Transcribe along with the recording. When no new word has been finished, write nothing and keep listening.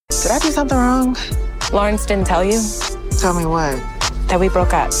Did I do something wrong? Lawrence didn't tell you? Tell me what? That we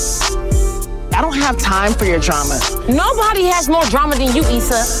broke up. I don't have time for your drama. Nobody has more drama than you,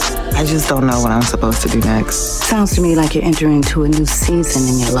 Issa. I just don't know what I'm supposed to do next. Sounds to me like you're entering into a new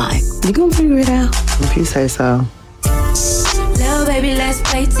season in your life. You gonna figure it out? If you say so. Little baby, let's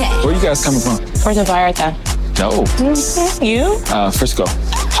play tag. Where you guys coming from? We're in Vallarta. No. Mm-hmm. You? Frisco.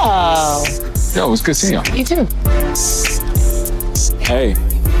 Oh. Yo, it's good seeing y'all. You too. Hey,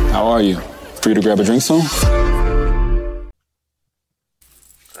 how are you? Free to grab a drink soon?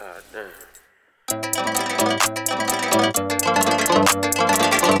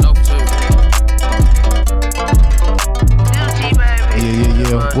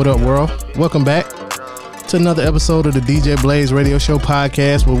 Yeah. What up, world? Welcome back to another episode of the DJ Blaze Radio Show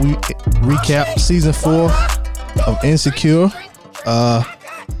podcast, where we recap season 4 of Insecure.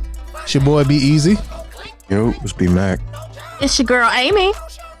 It's your boy Be Easy. Yo, it's B Mac. It's your girl Amy.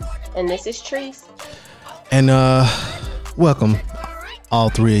 And this is Treese. And welcome all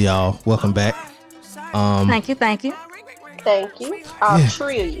three of y'all. Welcome back. Thank you. Thank you. I'll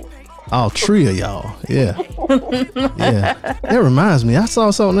trio you. All three of y'all. Yeah. Yeah. That reminds me, I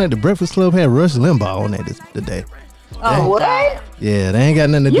saw something at the Breakfast Club had Rush Limbaugh on that today. Oh, what? Yeah, they ain't got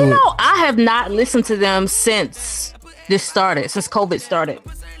nothing to do with it. You know, I have not listened to them since COVID started.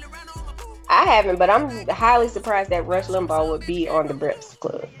 I haven't, but I'm highly surprised that Rush Limbaugh would be on the Breakfast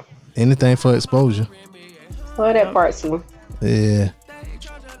Club. Anything for exposure. Well, that part too. Yeah.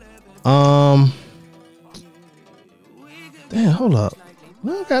 Damn, hold up.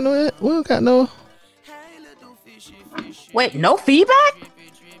 We don't got no. Wait, no feedback?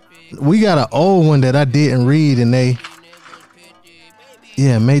 We got an old one that I didn't read, and May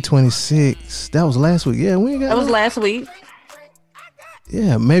 26th. That was last week. Yeah, we ain't got. That was last week.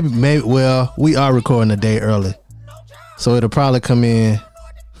 Yeah, maybe. Well, we are recording a day early, so it'll probably come in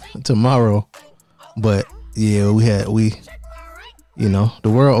tomorrow. But yeah, we, the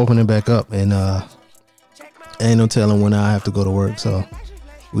world opening back up, and ain't no telling when I have to go to work, so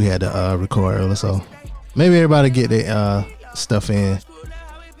we had to record early. So maybe everybody get their stuff in,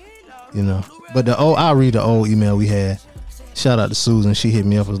 But I'll read the old email we had. Shout out to Susan. She hit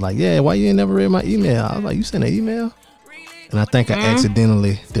me up, was like, "Yeah, why you ain't never read my email?" I was like, "You sent an email?" And I think I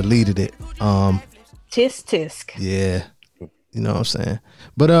accidentally deleted it. Tisk. Yeah. You know what I'm saying?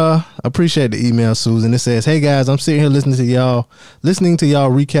 But I appreciate the email, Susan. It says, "Hey guys, I'm sitting here listening to y'all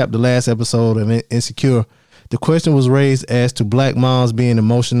recap the last episode of Insecure. The question was raised as to black moms being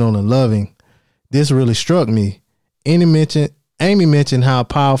emotional and loving. This really struck me. Amy mentioned how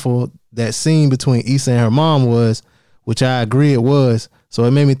powerful that scene between Issa and her mom was, which I agree it was. So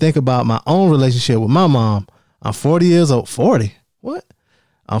it made me think about my own relationship with my mom. I'm 40 years old. 40? What?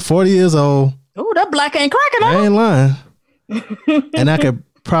 I'm 40 years old. Oh, that black ain't cracking up. I ain't lying. And I could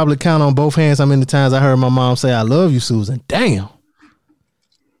probably count on both hands how many times I heard my mom say, 'I love you, Susan.' Damn.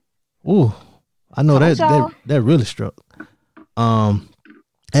 Ooh. I know that really struck. I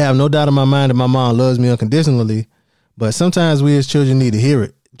have no doubt in my mind that my mom loves me unconditionally, but sometimes we as children need to hear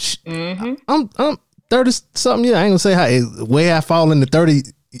it. Mm-hmm. I'm 30 something years. I ain't gonna say where I fall in the 30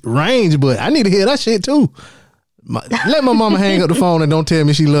 range, but I need to hear that shit too. Let my mama hang up the phone and don't tell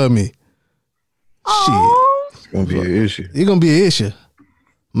me she love me. Shit. It's gonna be an issue. It's gonna be an issue.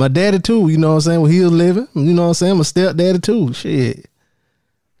 My daddy too, you know what I'm saying? When he was living, you know what I'm saying? My stepdaddy too. Shit.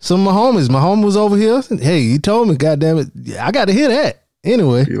 Some of my homie was over here. Hey, he told me, goddamn it, I got to hear that.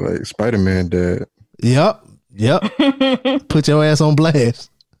 Anyway. You like Spider-Man dad. Yep. Put your ass on blast.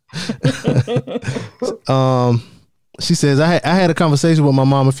 She says, I had a conversation with my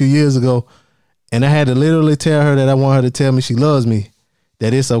mom a few years ago, and I had to literally tell her that I want her to tell me she loves me,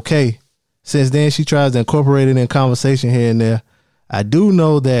 that it's okay. Since then, she tries to incorporate it in conversation here and there. I do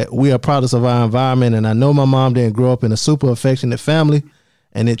know that we are products of our environment, and I know my mom didn't grow up in a super affectionate family,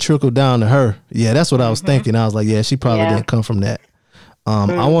 and it trickled down to her. Yeah, that's what I was thinking. I was like, yeah, she probably didn't come from that.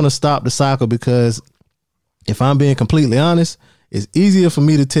 I want to stop the cycle because if I'm being completely honest, it's easier for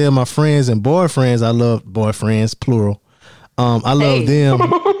me to tell my friends and boyfriends I love boyfriends, plural. I love them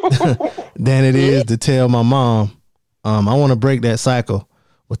than it is to tell my mom. I want to break that cycle.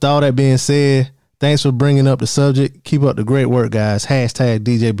 With all that being said, thanks for bringing up the subject. Keep up the great work, guys. Hashtag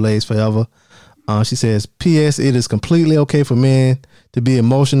DJ Blaze forever. She says, P.S. It is completely okay for men to be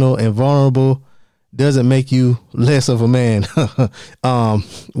emotional and vulnerable. Doesn't make you less of a man. I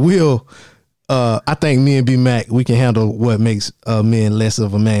think me and B Mac, we can handle what makes men less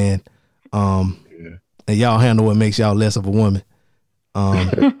of a man. And y'all handle what makes y'all less of a woman.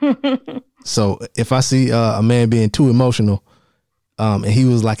 So if I see a man being too emotional, and he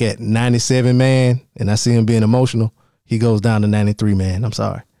was like at 97 man, and I see him being emotional, he goes down to 93 man. I'm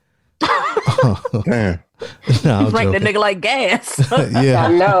sorry. Damn. No, I'm Rank the joking. nigga like gas. Yeah.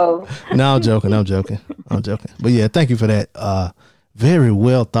 I know. No, I'm joking. But yeah, thank you for that. Very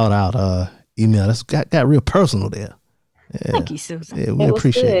well thought out email. That's got real personal there. Yeah. Thank you, Susan. Yeah, we It was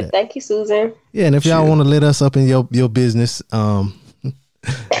appreciate good. that. Thank you, Susan. Yeah, and if y'all want to let us up in your business, and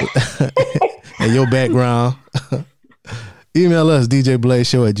your background, email us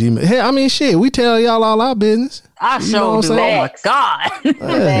djblazeshow@gmail. Hey, I mean, shit, we tell y'all all our business. I You know what sure I'm do. Oh saying? my God.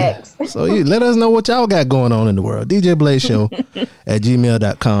 Yeah. So you let us know what y'all got going on in the world.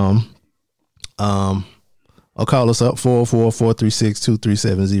 djblazeshow@gmail.com. Or call us up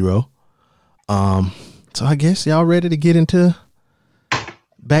 404-436-2370. So I guess y'all ready to get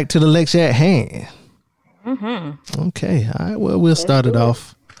back to the lecture at hand. Mm-hmm. Okay. All right. Well, we'll start it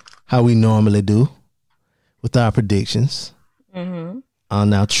off how we normally do with our predictions. Mm-hmm.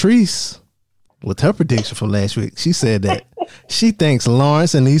 Now, Treese, with her prediction from last week, she said that she thinks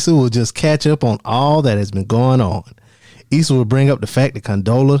Lawrence and Issa will just catch up on all that has been going on. Issa will bring up the fact that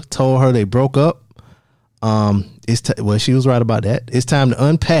Condola told her they broke up. Well, she was right about that. It's time to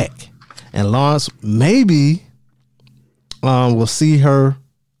unpack. And Lawrence maybe will see her.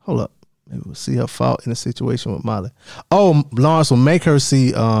 Hold up. Maybe we'll see her fault in the situation with Molly. Oh, Lawrence will make her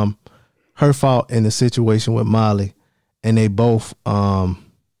see her fault in the situation with Molly. And they both will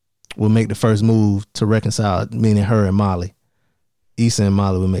make the first move to reconcile, meaning her and Molly. Issa and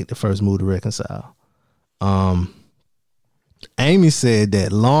Molly will make the first move to reconcile. Amy said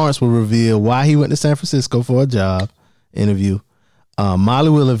that Lawrence will reveal why he went to San Francisco for a job interview. Molly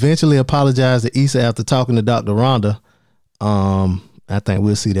will eventually apologize to Issa after talking to Dr. Rhonda. I think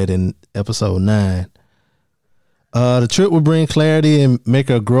we'll see that in episode 9. The trip will bring clarity and make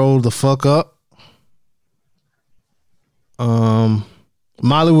her grow the fuck up.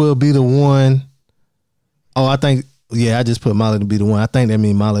 Molly will be the one. Oh, I just put Molly to be the one. I think that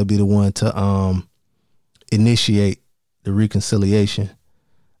means Molly will be the one to initiate the reconciliation.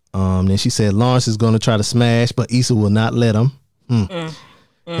 Then she said Lawrence is going to try to smash, but Issa will not let him.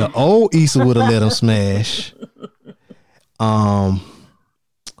 The old Issa would have let him smash. And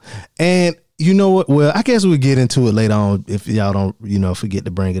you know what? Well, I guess we'll get into it later on if y'all don't, forget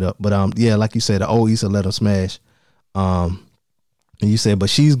to bring it up. But yeah, like you said, the old Issa let him smash. And you said, but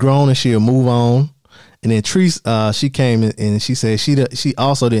she's grown and she'll move on. And then Treese, she came in and she said she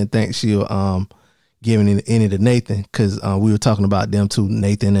also didn't think she'll give any to Nathan because we were talking about them two,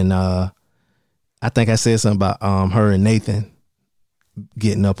 Nathan and I think I said something about her and Nathan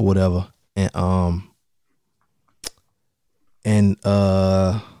getting up or whatever. And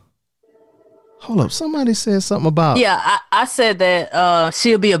hold up, somebody said something about I said that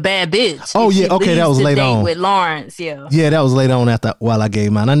she'll be a bad bitch. Oh if yeah, she okay, that leaves was the later date on with Lawrence. Yeah, that was later on while I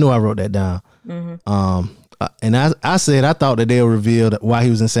gave mine. I knew I wrote that down. Mm-hmm. And I said I thought that they'll reveal that why he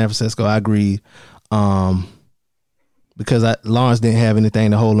was in San Francisco. I agreed. Because Lawrence didn't have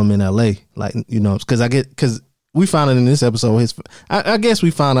anything to hold him in LA, because we found it in this episode. I guess we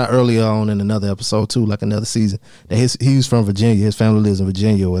found out earlier on in another episode too, like another season, that he was from Virginia. His family lives in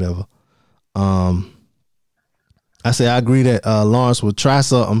Virginia or whatever. I said I agree that Lawrence would try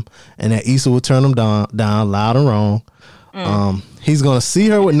something and that Issa would turn him down loud and wrong. He's gonna see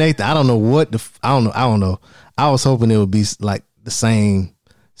her with Nathan. I don't know I don't know. I was hoping it would be like the same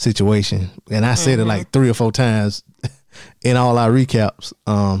situation, and I said it like 3 or 4 times in all our recaps.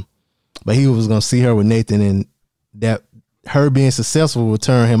 But he was gonna see her with Nathan, and that her being successful would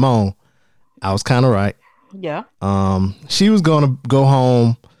turn him on. I was kind of right. Yeah. She was gonna go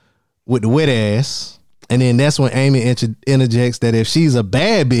home with the wet ass, and then that's when Amy interjects that if she's a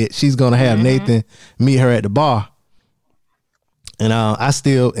bad bitch, she's gonna have Nathan meet her at the bar. And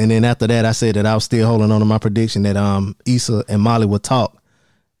and then after that, I said that I was still holding on to my prediction that Issa and Molly would talk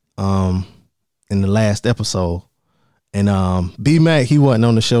in the last episode. And B-Mac, he wasn't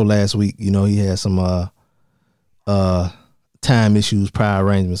on the show last week. He had some time issues, prior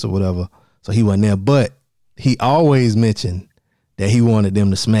arrangements or whatever, so he wasn't there. But he always mentioned that he wanted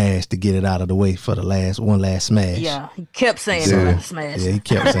them to smash to get it out of the way for the one last smash. Yeah, he kept saying that smash. Yeah, he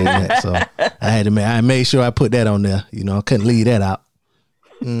kept saying that. So I made sure I put that on there. I couldn't leave that out.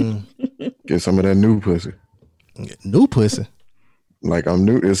 Get some of that new pussy. New pussy. Like I'm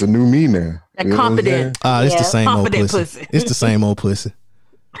new. It's a new me now. That confident. It's the same old confident pussy. It's the same old pussy.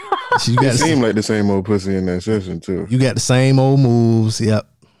 So it seemed like the same old pussy in that session too. You got the same old moves. Yep.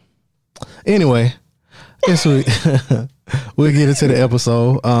 Anyway, guess we'll get into the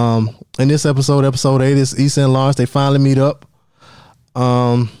episode. In this episode 8, is Issa and Lawrence. They finally meet up.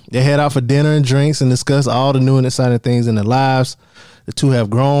 They head out for dinner and drinks and discuss all the new and exciting things in their lives. The two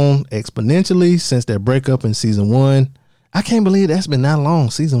have grown exponentially since their breakup in season 1. I can't believe that's been that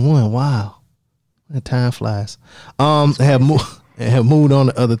long. Season 1. Wow. And time flies. Have moved on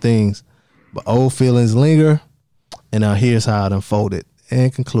to other things, but old feelings linger. And here's how it unfolded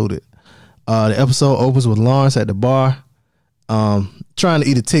and concluded. The episode opens with Lawrence at the bar, trying to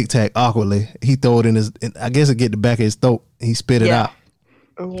eat a Tic Tac awkwardly. He throw it in his, I guess it get the back of his throat. He spit it out.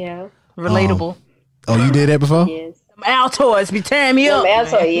 Yeah. Relatable. Oh, you did that before? Yes. Altoids be tearing me up.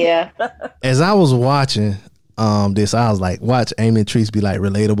 Yeah. As I was watching this, I was like, watch Amy and Treese be like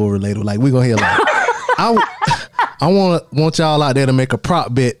relatable. Like we gonna hear like I want y'all out there to make a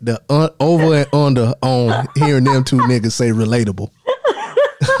prop bet the over and under on hearing them two niggas say relatable.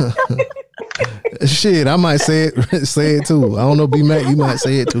 Shit, I might say it too. I don't know, B Mac, you might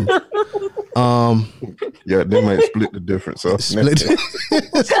say it too. Yeah, they might split the difference. So split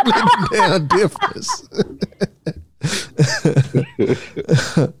the damn difference.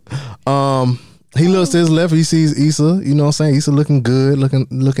 He looks to his left. He sees Issa. You know what I'm saying? Issa looking good, looking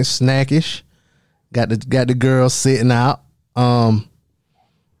snackish. Got the girl sitting out. And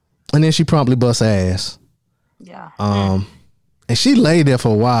then she promptly busts ass. Yeah. And she laid there for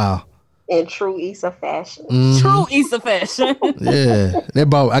a while. In true Issa fashion. Mm-hmm. True Issa fashion. Yeah.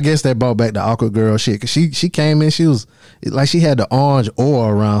 I guess that brought back the awkward girl shit. Cause she came in, she was like she had the orange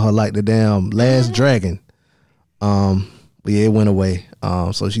aura around her like the damn last dragon. But yeah, it went away.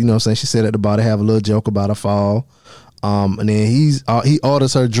 So you know what I'm saying? She said at the bar to have a little joke about her fall. And then he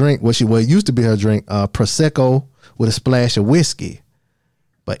orders her drink, what used to be her drink, Prosecco with a splash of whiskey.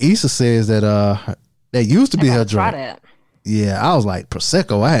 But Issa says that that used to be her drink. Try that. Yeah, I was like,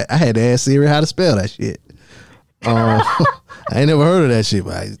 Prosecco. I had to ask Siri how to spell that shit. I ain't never heard of that shit,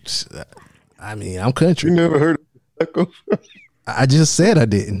 but I mean, I'm country. You never heard of Prosecco? I just said I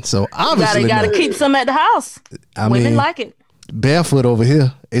didn't. So obviously, You gotta keep some at the house. Women like it. Barefoot over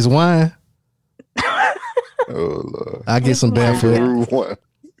here. It's wine. Oh Lord. I get some barefoot.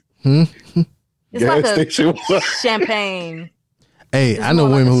 It's Gas like a station. champagne. Hey, I know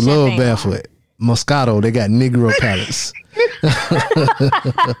women who love barefoot. Moscato, they got Negro palates.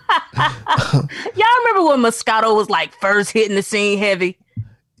 Y'all remember when Moscato was like first hitting the scene heavy?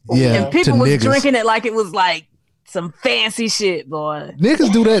 Yeah, and people to was niggas. drinking it like it was like some fancy shit, boy.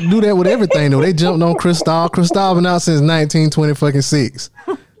 Niggas do that with everything though. They jumped on Cristal. Cristal been out since 1926.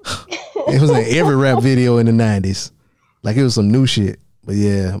 It was in every rap video in the 90s. Like it was some new shit. But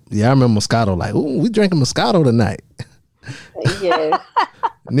yeah, I remember Moscato. Like, ooh, we drinking Moscato tonight. Yeah.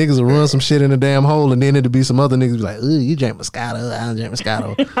 Niggas will run some shit in the damn hole, and then it'll be some other niggas be like, ooh, you drink Moscato. I don't drink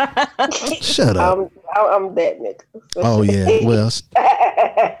Moscato. Shut up. I'm that nigga. Oh yeah. Well,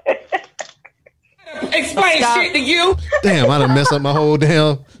 Explain shit to you. damn, I done messed up my whole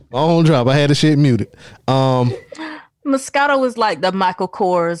drop. I had the shit muted. Moscato was like the Michael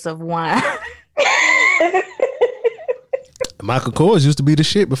Kors of wine. Michael Kors used to be the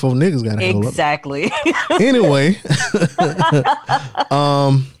shit before niggas got held up. Exactly. Anyway,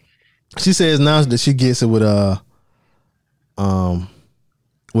 she says now that she gets it with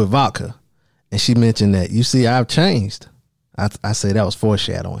vodka, and she mentioned that, you see, I've changed. I say that was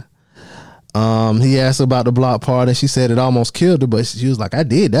foreshadowing. He asked her about the block party. She said it almost killed her, but she was like, I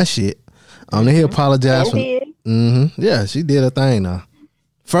did that shit. Then he apologized for. Yeah, she did her thing now.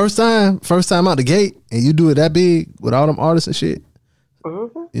 First time out the gate, and you do it that big with all them artists and shit.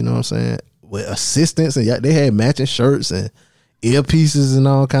 You know what I'm saying? With assistants, and they had matching shirts and earpieces and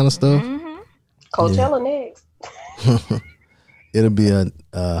all kind of stuff. Coachella next. It'll be a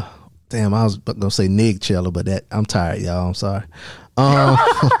damn. I was gonna say Nigchella, but that I'm tired, y'all. I'm sorry.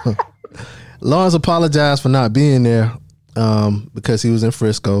 Lawrence apologized for not being there because he was in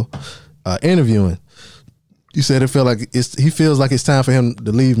Frisco interviewing. He said he feels like it's time for him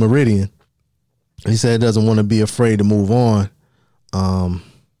to leave Meridian. He said he doesn't want to be afraid to move on from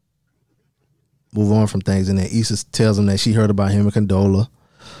things. And then Issa tells him that she heard about him and Condola.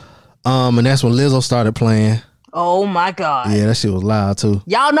 And that's when Lizzo started playing. Oh my God. Yeah, that shit was loud too.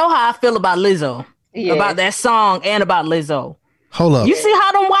 Y'all know how I feel about Lizzo. Yeah. About that song and about Lizzo. Hold up. You see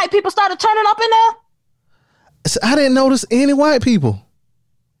how them white people started turning up in there? I didn't notice any white people.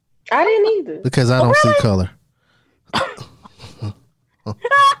 I didn't either. Because I don't see color.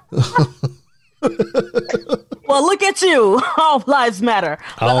 Well, look at you. All lives matter.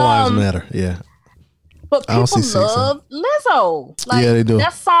 All lives matter, yeah. But I don't people see love Lizzo. Like, Yeah, they do.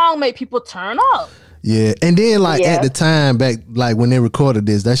 That song made people turn up. Yeah, and then at Yeah. the time back, like when they recorded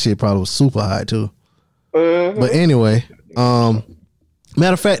this, that shit probably was super high too. But anyway, matter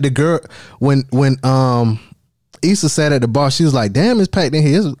of fact, the girl when Issa sat at the bar, she was like, "Damn, it's packed in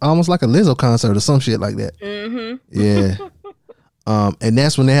here. It's almost like a Lizzo concert or some shit like that." Yeah. And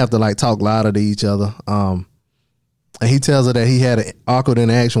that's when they have to like talk louder to each other. And he tells her that he had an awkward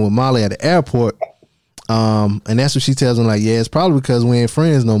interaction with Molly at the airport, And that's what she tells him, like, yeah, it's probably because we ain't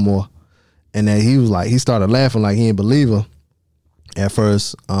friends no more. And then he was like, he started laughing like he didn't believe her at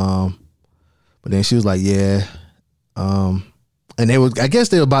first. But then she was like, yeah. And they was, I guess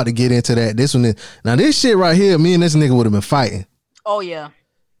they were about to get into that. Now this shit right here, me and this nigga would have been fighting. Oh yeah.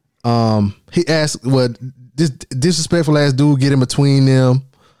 He asked, what this disrespectful ass dude get in between them,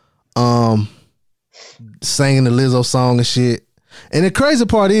 singing the Lizzo song and shit. And the crazy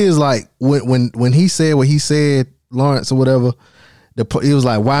part is, like, when he said what he said, Lawrence or whatever, he was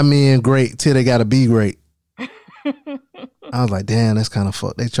like, why men great till they gotta be great? I was like, damn, that's kind of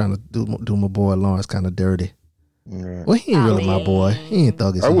fucked. They trying to do my boy Lawrence kind of dirty. Yeah. Well, he ain't really my boy. He ain't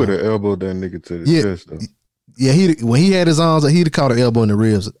thug as I hell. would have elbowed that nigga to the chest though. Yeah, when he had his arms, he'd have caught an elbow in the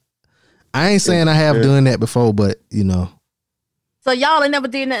ribs. I ain't saying I have done that before, but you know. So y'all ain't never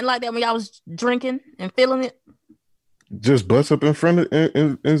did nothing like that when y'all was drinking and feeling it? Just bust up in front of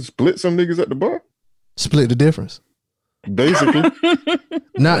and split some niggas at the bar? Split the difference. Basically.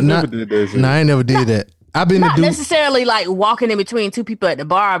 I never did that. I've been not necessarily like walking in between two people at the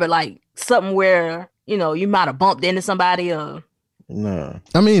bar, but like something where, you know, you might have bumped into somebody or. Nah.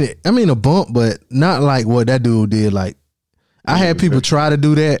 I mean a bump, but not like what that dude did. Like, I had people try to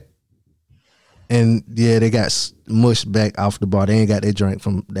do that, and yeah, they got mushed back off the bar. They ain't got their drink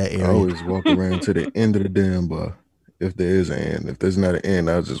from that area. I always walk around to the end of the damn bar. If there is an end. If there's not an end,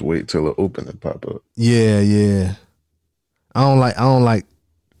 I'll just wait till it open and pop up. Yeah. I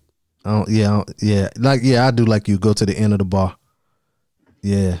do like you go to the end of the bar.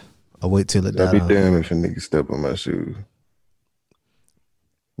 Yeah. I'll wait till it I'd be damn if a nigga step on my shoes.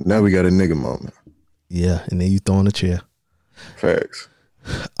 Now we got a nigga moment. Yeah, and then you throw in a chair. Facts.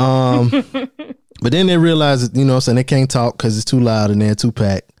 But then they realize, you know what I'm saying, they can't talk because it's too loud and they're too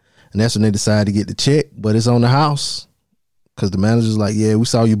packed. And that's when they decide to get the check, but it's on the house. Because the manager's like, yeah, we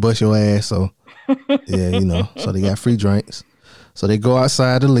saw you bust your ass. So, yeah, you know. So they got free drinks. So they go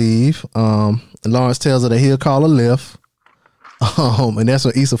outside to leave. And Lawrence tells her that he'll call a Lyft. And that's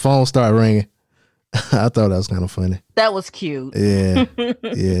when Issa's phone started ringing. I thought that was kind of funny. That was cute. Yeah.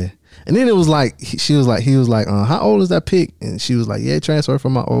 Yeah. And then it was like, he was like, how old is that pic? And she was like, yeah, transfer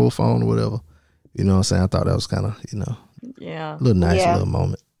from my old phone or whatever. You know what I'm saying? I thought that was kind of, you know, yeah, a little nice little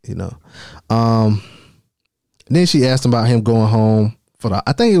moment, you know. Then she asked him about him going home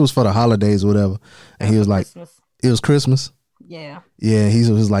I think it was for the holidays or whatever. And he was like, Christmas. It was Christmas. Yeah. Yeah, he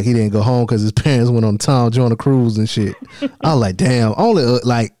was like, he didn't go home because his parents went on Tom Joyner cruise and shit. I was like, damn,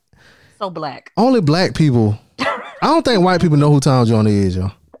 so black. Only black people. I don't think white people know who Tom Joyner is,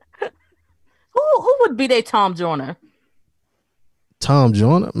 y'all. Who would be their Tom Joyner? Tom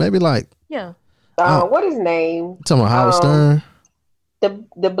Joyner? Maybe like. Yeah. What his name? Talking about Howard Stern?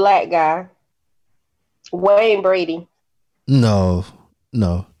 The black guy. Wayne Brady. No.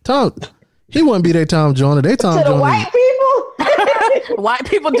 Tom, he wouldn't be their Tom Joyner. They Tom to Joyner. The white people? White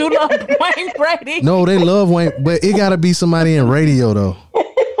people do love Wayne Brady. No, they love Wayne, but it gotta be somebody in radio though.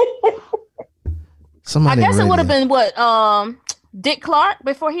 Somebody. I guess it would have been what, Dick Clark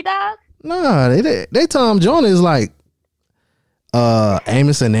before he died? Nah, they Tom Joyner is like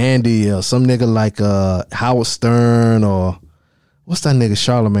Amos and Andy or some nigga like Howard Stern or what's that nigga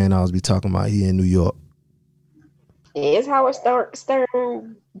Charlamagne I always be talking about here in New York. Is Howard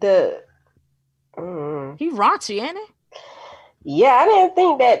Stern the he raunchy, ain't he? Yeah, I didn't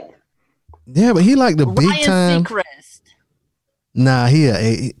think that. Yeah, but he like the big Ryan time. Seacrest. Nah,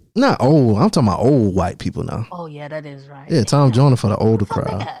 he not old. I'm talking about old white people now. Oh yeah, that is right. Yeah, Tom Joyner for the older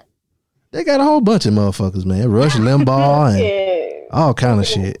crowd. They got a whole bunch of motherfuckers, man. Rush Limbaugh and all kind of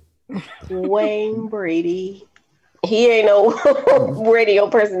shit. Wayne Brady. He ain't no radio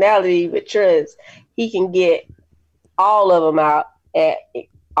personality, but trust, he can get all of them out at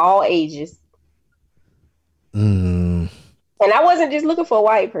all ages. And I wasn't just looking for a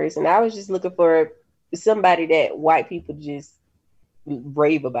white person. I was just looking for somebody that white people just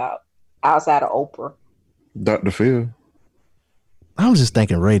rave about outside of Oprah. Dr. Phil. I'm just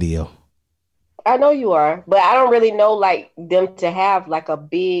thinking radio. I know you are, but I don't really know like them to have like a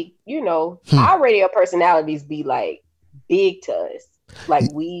big, you know, our radio personalities be like big to us.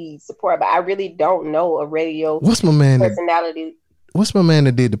 Like we support, but I really don't know a radio personality. What's my man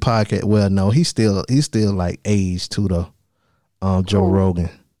that did the podcast? Well, no, he's still like aged too though. Joe Rogan.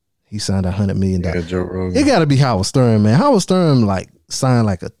 He signed $100 million. Yeah, Joe Rogan. It gotta be Howard Stern, man. Howard Stern like signed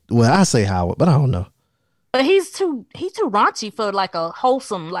like I say Howard, but I don't know. But he's too raunchy for like a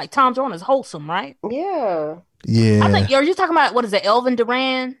wholesome, like Tom Joyner's wholesome, right? Yeah. Yeah. I think, are you talking about, what is it, Elvis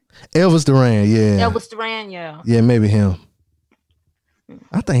Duran? Elvis Duran, yeah. Elvis Duran, yeah. Yeah, maybe him.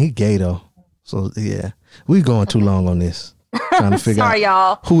 I think he gay though. So yeah. We going too long on this. Trying to figure Sorry,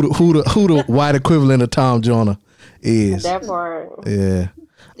 out y'all. who the white equivalent of Tom Joyner is. That part. Yeah.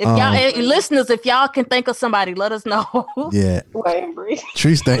 If y'all listeners, if y'all can think of somebody, let us know. Yeah. Wayne Brady.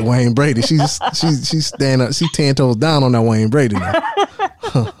 Trees think Wayne Brady. She's standing up. She's 10 toes down on that Wayne Brady now.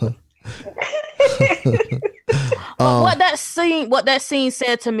 But what that scene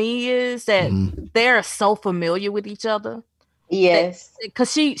said to me is that they're so familiar with each other. Yes, because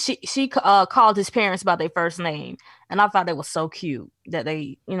she called his parents by their first name, and I thought it was so cute that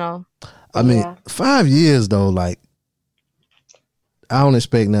they, I mean, 5 years though, like I don't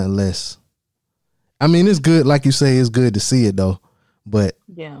expect nothing less. I mean, it's good, like you say, it's good to see it though, but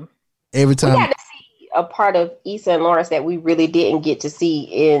yeah, every time we got to see a part of Issa and Lawrence that we really didn't get to see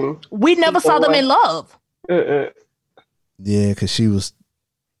in. We never saw them in love. Yeah, because she was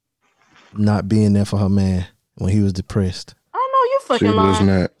not being there for her man when he was depressed. You fucking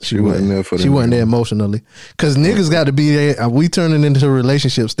lying. She wasn't there for them. She wasn't there emotionally. Because niggas got to be there. We turning into a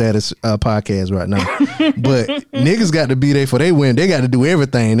relationship status podcast right now. But niggas got to be there for they win. They got to do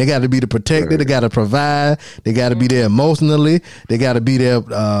everything. They got to be the protector. They got to provide. They got to be there emotionally. They got to be there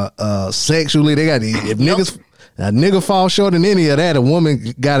sexually. They got to, if a nigga fall short in any of that, a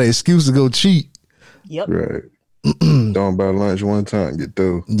woman got an excuse to go cheat. Yep. Right. Don't buy lunch one time, get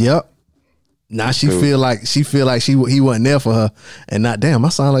through. Yep. Now she feel like he wasn't there for her, and not damn. I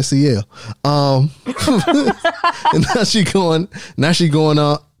sound like CL. And now she going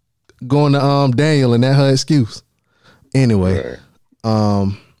to Daniel, and that her excuse. Anyway,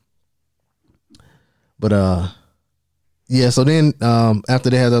 right. Yeah. So then, after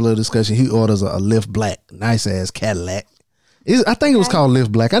they had that little discussion, he orders a Lyft Black, nice ass Cadillac. I think it was called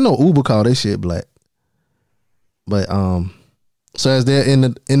Lyft Black. I know Uber called this shit black, but so as they're in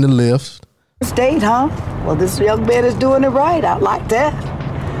the Lyft. State, huh? Well, this young man is doing it right. I like that.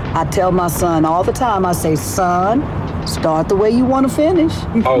 I tell my son all the time, I say, son, start the way you want to finish.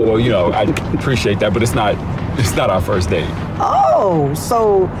 Oh, well, I appreciate that, but it's not our first date. Oh,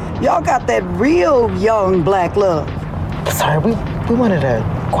 so y'all got that real young black love. Sorry, we wanted a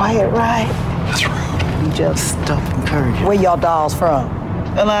quiet ride. That's rude. You just Stop encouraging. Where y'all dolls from?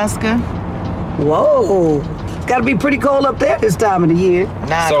 Alaska? Whoa. It's gotta be pretty cold up there this time of the year.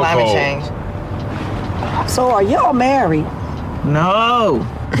 Nah, So climate cold. change. So are y'all married? No.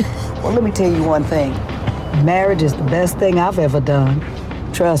 Well, let me tell you one thing. Marriage is the best thing I've ever done.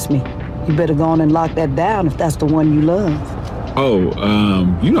 Trust me. You better go on and lock that down if that's the one you love. Oh,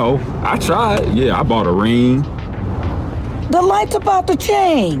 I tried. Yeah, I bought a ring. The light's about to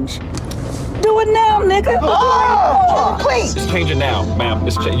change. Do it now, nigga. Oh, please. It's changing now, ma'am.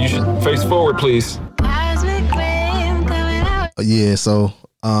 You should face forward, please. Yeah, so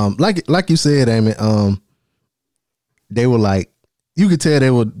like you said, Amy, they were like, you could tell they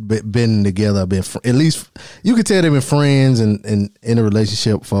were been together, at least you could tell they've been friends and in a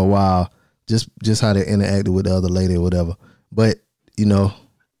relationship for a while. Just how they interacted with the other lady or whatever. But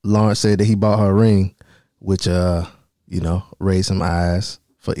Lawrence said that he bought her a ring, which raised some eyes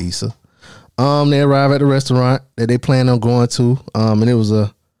for Issa. They arrive at the restaurant that they plan on going to, and it was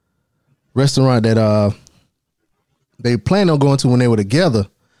a restaurant that they planned on going to when they were together.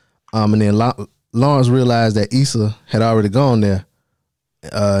 And then Lawrence realized that Issa had already gone there.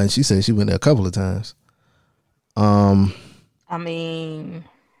 And she said she went there a couple of times. I mean,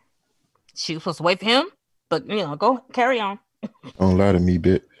 she was supposed to wait for him, but go carry on. Don't lie to me,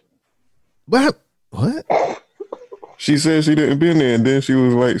 bitch. What? She said she didn't been there, and then she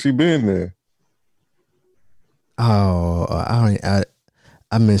was like, she been there. Oh,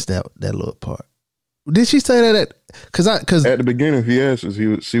 I missed that little part. Did she say that? Because at the beginning, he asked us,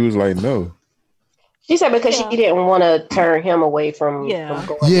 she was like, no. She said because she didn't want to turn him away from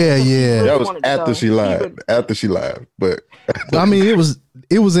going. Yeah. That was after she lied. After she lied, but I mean,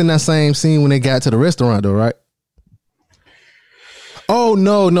 it was in that same scene when they got to the restaurant, though, right? Oh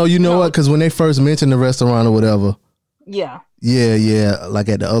no! You know what? Because when they first mentioned the restaurant or whatever, yeah, like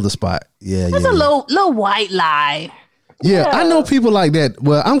at the other spot, It's a little white lie. Yeah, I know people like that.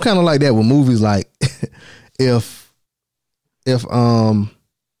 Well, I'm kind of like that with movies. Like, if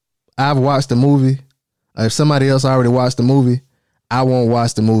I've watched the movie, if somebody else already watched the movie, I won't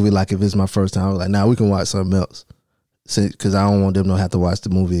watch the movie. Like if it's my first time, I'm like, nah, we can watch something else, because I don't want them to have to watch the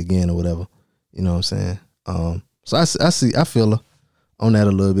movie again or whatever. You know what I'm saying? So I feel her on that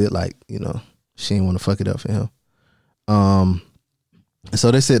a little bit. Like, she didn't want to fuck it up for him. So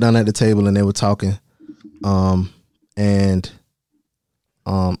they sit down at the table and they were talking. And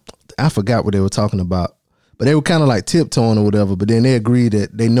I forgot what they were talking about, but they were kind of like tiptoeing or whatever. But then they agreed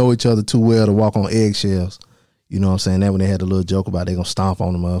that they know each other too well to walk on eggshells. You know what I'm saying? That when they had a little joke about they gonna stomp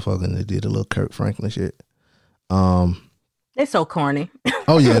on the motherfucker, and they did a little Kirk Franklin shit. They're so corny.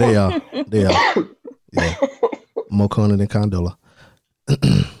 Oh yeah, they are. They are. Yeah, more corny than Condola.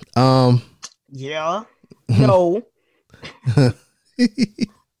 Yeah. No.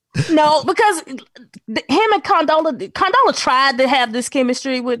 No, because him and Condola tried to have this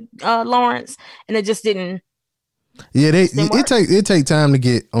chemistry with Lawrence, and it just didn't. Yeah, it take time to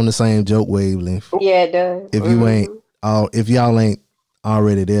get on the same joke wavelength. Yeah, it does. If y'all ain't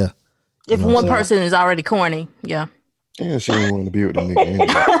already there. If one person is already corny, yeah. Yeah, she didn't want to be with the nigga anyway.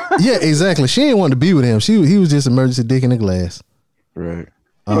 Yeah, exactly. She didn't want to be with him. He was just emergency dick in the glass. Right.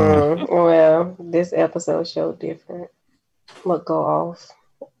 Well, this episode showed different. What go off?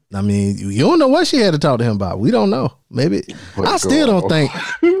 I mean, you don't know what she had to talk to him about. We don't know. Maybe I still don't think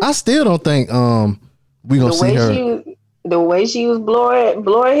we gonna see her. The way she was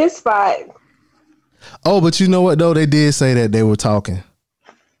blowing his spot. Oh, but you know what though? They did say that they were talking.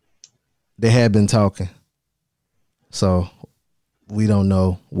 They had been talking. So we don't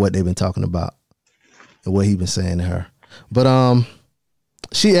know what they've been talking about and what he been saying to her. But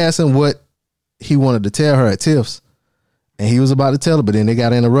she asked him what he wanted to tell her at Tiff's, and he was about to tell her, but then they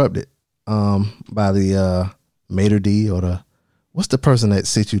got interrupted by the maitre d' or what's the person that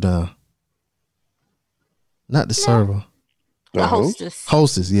sits you down? Not the server. The hostess.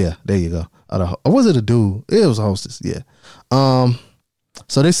 Hostess, yeah. There you go. Or was it a dude? It was a hostess, yeah.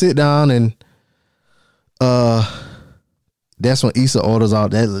 So they sit down and that's when Issa orders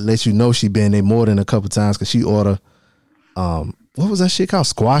out. That lets you know she been there more than a couple times because she ordered what was that shit called?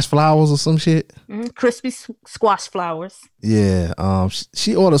 Squash flowers or some shit? Crispy squash flowers. Yeah.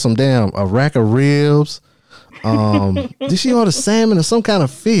 She ordered some a rack of ribs. Did she order salmon or some kind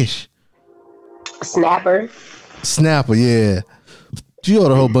of fish? Snapper, yeah. She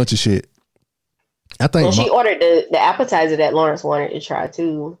ordered a whole bunch of shit. I think and she ordered the appetizer that Lawrence wanted to try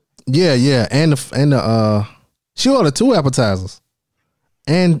too. Yeah, and the she ordered 2 appetizers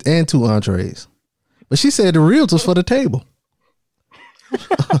and 2 entrees, but she said the ribs was for the table.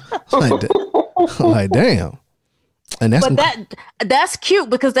 like damn. And that's cute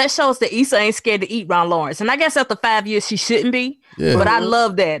because that shows that Issa ain't scared to eat around Lawrence, and I guess after 5 years she shouldn't be. Yeah. But I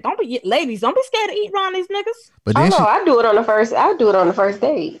love that. Ladies, don't be scared to eat around these niggas. But then I do it on the first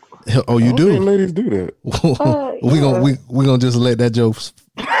date. Oh, you do? Ladies do that. We gonna just let that joke.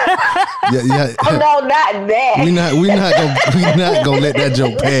 Yeah. Oh no, not that. We not gonna let that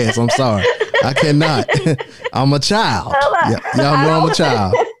joke pass. I'm sorry, I cannot. I'm a child. Y'all know I'm a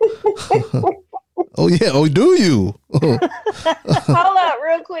child. Oh yeah. Oh, do you? Hold up,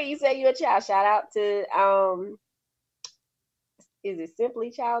 real quick. You say you're a child. Shout out to is it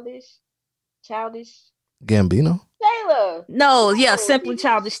Simply Childish? Gambino? Shayla. No, yeah, Simply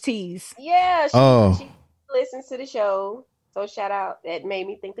Childish Tease. Yeah, she listens to the show. So shout out. That made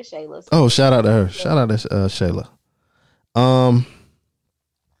me think of Shayla. Oh, shout out to her. Shout out to Shayla.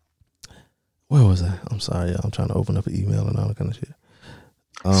 Where was I? I'm sorry, y'all. I'm trying to open up an email and all that kind of shit.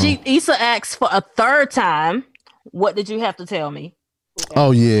 Issa asked for a 3rd time. What did you have to tell me? Okay.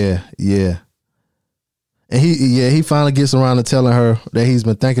 Oh yeah. And he finally gets around to telling her that he's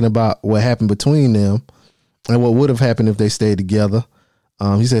been thinking about what happened between them and what would have happened if they stayed together.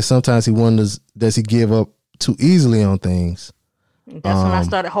 He said sometimes he wonders, does he give up too easily on things? That's when I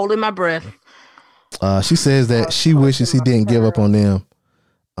started holding my breath. She says that she wishes he didn't give up on them.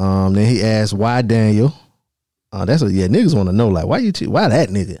 Then he asked, why Daniel? That's what niggas want to know, like, why that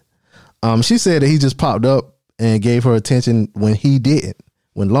nigga? She said that he just popped up and gave her attention when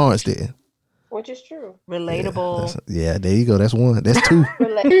Lawrence didn't. Which is true. Relatable. Yeah, there you go. That's 1. That's 2.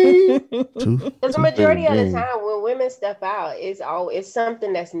 2. Because the majority of the time when women step out, it's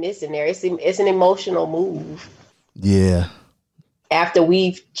something that's missing there. It's an emotional move. Yeah. After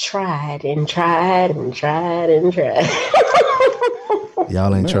we've tried and tried and tried and tried.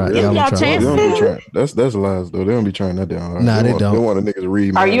 Y'all ain't trying. Y'all ain't trying. They don't be trying. That's lies though. They don't be trying that down. Right? Nah, they don't. They want a nigga to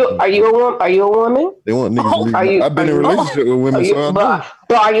read. Are you a woman? Are you a woman? They want niggas to read. I've been in a relationship with women, so I know.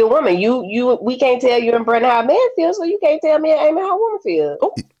 But are you a woman? We can't tell you and Brent how a man feels, so you can't tell me and Amy how a woman feels.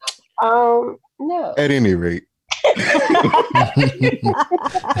 No. At any rate.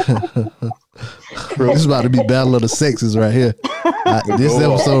 This is about to be battle of the sexes right here. This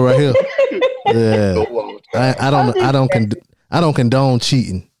episode right here. Yeah. I don't condone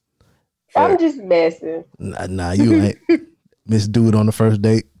cheating. I'm just messing. Nah, you ain't. Miss Dude on the first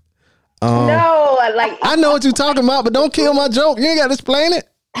date. No, I know what you're talking about, but don't kill my joke. You ain't got to explain it.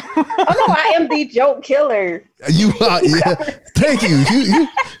 Oh no, I am the joke killer. You are, yeah. Thank you.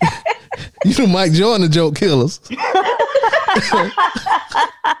 You the Mike Jordan, the joke killers.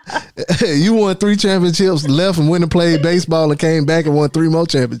 You won 3 championships, left and went and played baseball and came back and won 3 more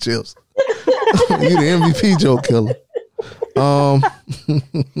championships. You the MVP joke killer.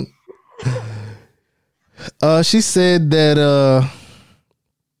 She said that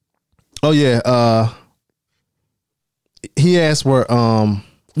he asked where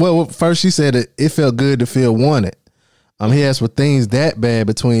well, first she said it felt good to feel wanted. He asked for things that bad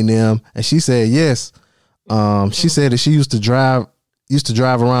between them, and she said yes. She said that she used to drive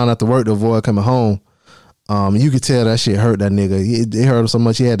around after work to avoid coming home. You could tell that shit hurt that nigga. It hurt him so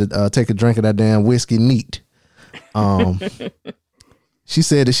much he had to take a drink of that damn whiskey neat. She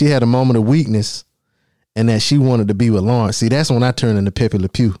said that she had a moment of weakness and that she wanted to be with Lawrence. See, that's when I turn into Pepe Le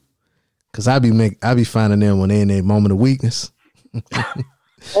Pew, cause I be finding them when they in their moment of weakness.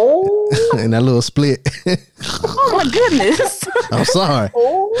 Oh, and that little split. Oh my goodness! I'm sorry.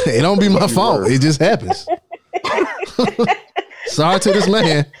 It don't be my fault. It just happens. Sorry to this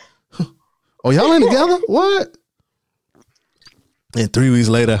man. Oh, y'all ain't together? What? And 3 weeks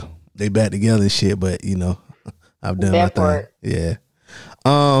later, they back together and shit. But you know, I've done my thing. Yeah.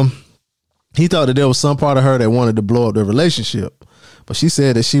 He thought that there was some part of her that wanted to blow up their relationship, but she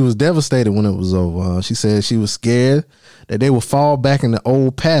said that she was devastated when it was over. She said she was scared that they would fall back into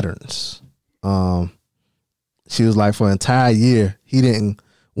old patterns. She was like, for an entire year, he didn't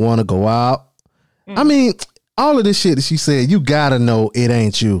want to go out. I mean, all of this shit that she said, you gotta know it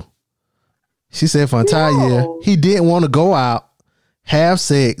ain't you. She said for an entire year, he didn't want to go out, have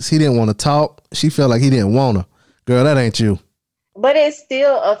sex. He didn't want to talk. She felt like he didn't want her. Girl, that ain't you. But it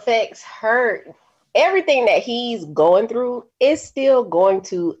still affects her. Everything that he's going through is still going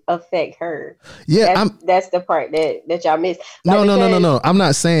to affect her. Yeah, that's the part that y'all missed. No. I'm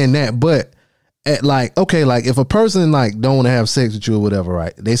not saying that, but like if a person like don't want to have sex with you or whatever,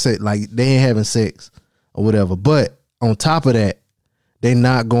 right? They say like they ain't having sex or whatever. But on top of that, they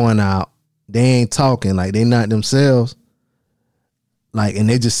not going out. They ain't talking. Like they not themselves. Like, and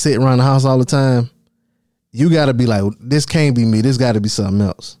they just sit around the house all the time. You got to be like, this can't be me. This got to be something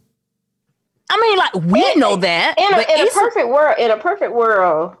else. I mean, like we know that in a perfect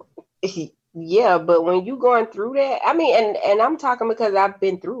world, yeah. But when you going through that, I mean, and I'm talking because I've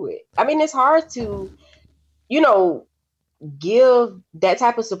been through it. I mean, it's hard to, give that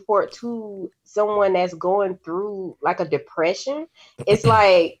type of support to someone that's going through like a depression. It's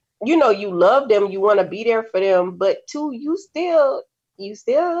like, you love them, you want to be there for them, but too, you still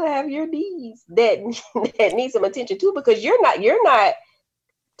have your needs that need some attention too, because you're not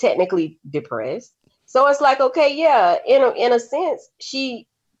technically depressed. So it's like, okay, yeah, in a sense, she's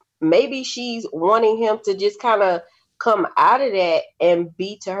wanting him to just kind of come out of that and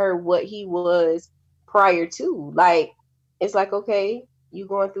be to her what he was prior to. Like, it's like, okay, you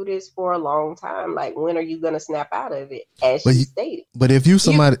going through this for a long time. Like, when are you gonna snap out of it? As she stated. But if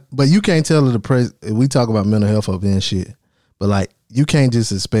but you can't tell the depressed. We talk about mental health up and shit, but like, you can't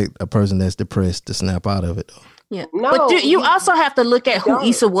just expect a person that's depressed to snap out of it though. Yeah, no, but you also have to look at who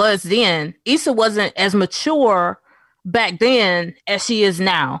Issa was then. Issa wasn't as mature back then as she is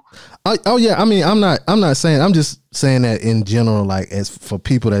now. Oh yeah, I mean, I'm not saying. I'm just saying that in general, like as for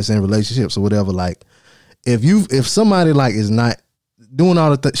people that's in relationships or whatever. Like, if somebody like is not doing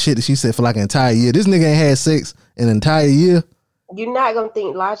all the shit that she said for like an entire year, this nigga ain't had sex in an entire year. You're not gonna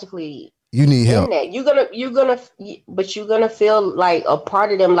think logically. You need help. You're gonna feel like a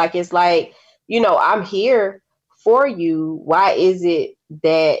part of them. Like, it's like, I'm here for you. Why is it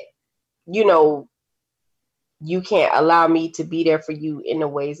that, you can't allow me to be there for you in the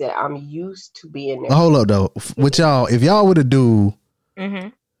ways that I'm used to being there? Hold up though. With y'all, if y'all were to do,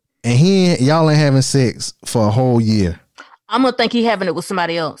 and y'all ain't having sex for a whole year, I'm gonna think he having it with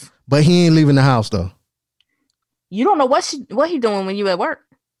somebody else. But he ain't leaving the house though. You don't know what he doing when you at work.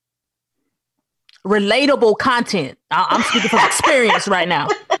 Relatable content. I'm speaking from experience right now.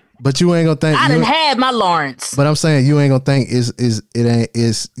 But you ain't gonna think I done had my Lawrence. But I'm saying you ain't gonna think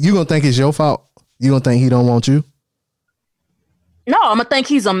you gonna think it's your fault. You gonna think he don't want you? No, I'm gonna think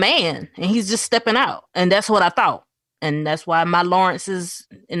he's a man and he's just stepping out, and that's what I thought, and that's why my Lawrence is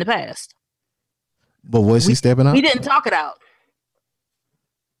in the past. But was he stepping out? He didn't talk it out.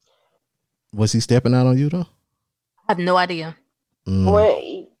 Was he stepping out on you though? I have no idea.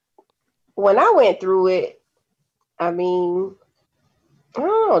 When I went through it, I mean, I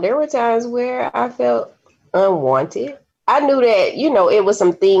don't know. There were times where I felt unwanted. I knew that, it was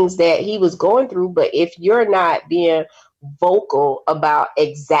some things that he was going through, but if you're not being vocal about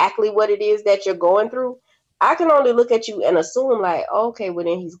exactly what it is that you're going through, I can only look at you and assume like, okay, well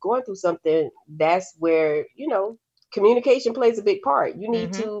then he's going through something. That's where, communication plays a big part. You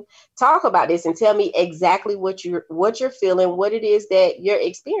need to talk about this and tell me exactly what you're feeling, what it is that you're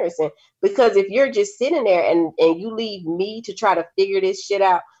experiencing. Because if you're just sitting there and you leave me to try to figure this shit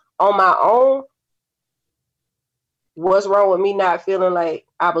out on my own, what's wrong with me not feeling like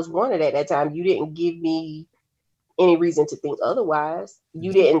I was wanted at that time? You didn't give me any reason to think otherwise.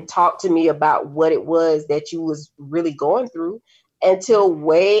 You didn't talk to me about what it was that you was really going through until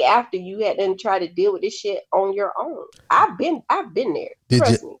way after you had done tried to deal with this shit on your own. I've been there.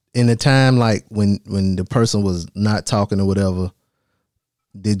 Trust me. In the time like when the person was not talking or whatever,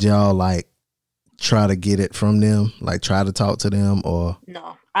 did y'all like try to get it from them? Like try to talk to them or?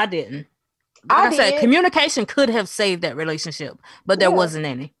 No, I didn't. Like I said, communication could have saved that relationship, but there wasn't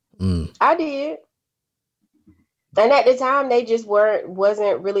any. I did. And at the time, they just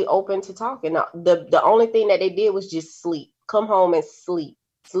wasn't really open to talking. The only thing that they did was just sleep. Come home and sleep.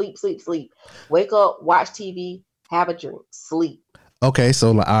 Sleep. Wake up, watch TV, have a drink, sleep. Okay,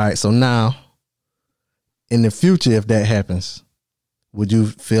 so like, all right. So now, in the future, if that happens, would you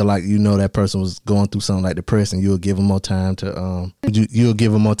feel like that person was going through something like depression? You'll give them more time to you'll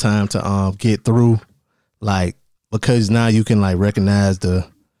give them more time to get through, like, because now you can like recognize the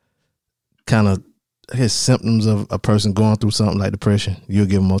kind of his symptoms of a person going through something like depression. You'll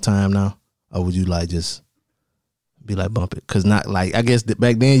give them more time now, or would you like just be like bump it? Because not like, I guess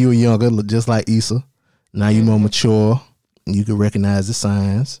back then you were younger, just like Issa. Now you're more mature and you can recognize the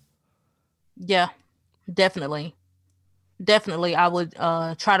signs. Yeah, definitely I would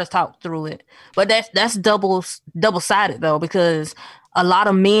try to talk through it, but that's double-sided though, because a lot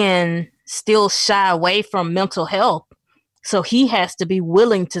of men still shy away from mental health, so he has to be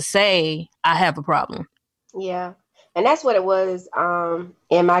willing to say, I have a problem. Yeah, and that's what it was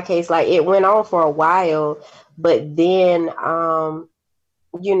in my case. Like, it went on for a while, but then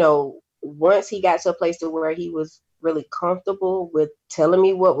once he got to a place to where he was really comfortable with telling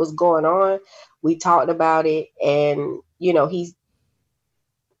me what was going on, we talked about it, and he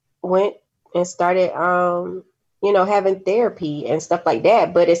went and started having therapy and stuff like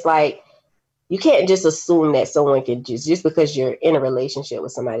that. But it's like, you can't just assume that someone can just because you're in a relationship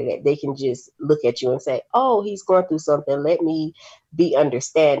with somebody that they can just look at you and say, oh, he's going through something, let me be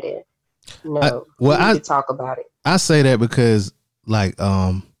understanding. No, we need to talk about it. I say that because like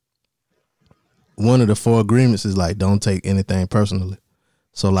one of the 4 agreements is like, don't take anything personally.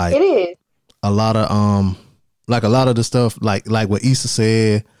 So like, it is a lot of the stuff like what Issa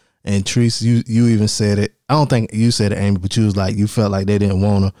said, and Treese, you even said it. I don't think you said it, Amy, but you was like, you felt like they didn't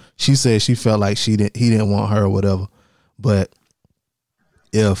want her. She said she felt like he didn't want her or whatever. But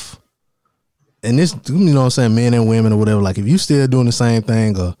and this, what I'm saying, men and women or whatever, like if you still doing the same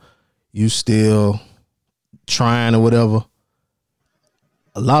thing or you still trying or whatever,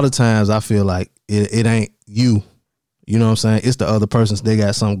 a lot of times I feel like it ain't you. You know what I'm saying? It's the other person. They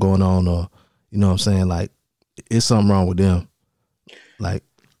got something going on, or you know what I'm saying? Like, it's something wrong with them. Like,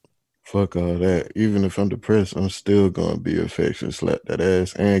 fuck all that. Even if I'm depressed, I'm still gonna be affectionate, slap that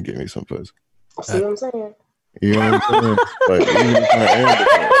ass, and get me some pussy. See what I'm saying? You know what I'm saying? Like, even if I am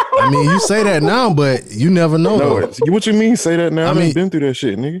depressed. I mean, you say that now, but you never know. No, what you mean? Say that now? I mean, been through that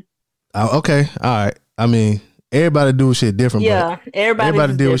shit, nigga. Okay, all right. I mean, everybody do shit different. Yeah,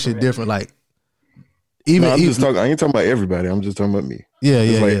 everybody deal with shit different. Like, even I ain't talking about everybody. I'm just talking about me. Yeah.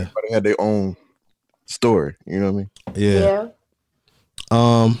 Everybody had their own story. You know what I mean? Yeah.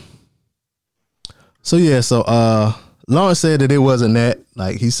 So Lawrence said that it wasn't that.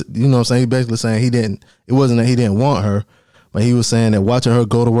 Like, he's, you know what I'm saying? He basically saying it wasn't that he didn't want her, but he was saying that watching her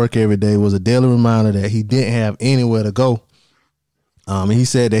go to work every day was a daily reminder that he didn't have anywhere to go. And he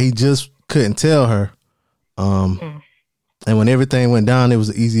said that he just couldn't tell her. And when everything went down, it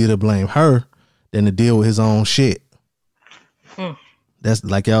was easier to blame her than to deal with his own shit. That's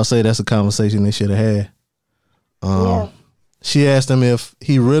like y'all say, that's a conversation they should have had. She asked him if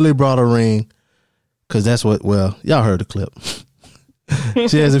he really brought a ring, because that's what, well, y'all heard the clip.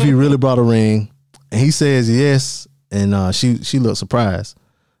 She asked if he really brought a ring, and he says yes, and she looked surprised.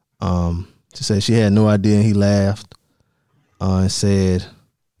 She said she had no idea, and he laughed and said,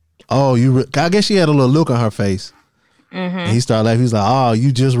 oh, I guess she had a little look on her face. And he started laughing. He was like, oh,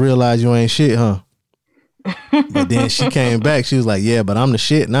 you just realized you ain't shit, huh? But then she came back. She was like, yeah, but I'm the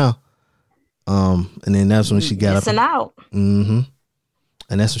shit now. And then that's when she got up. Out. And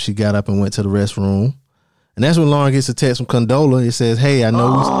that's when she got up and went to the restroom. And that's when Lauren gets a text from Condola. It says, hey, I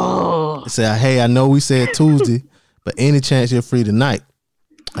know I know we said Tuesday, but any chance you're free tonight?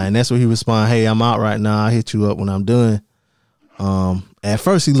 And that's when he responded, hey, I'm out right now. I'll hit you up when I'm done. At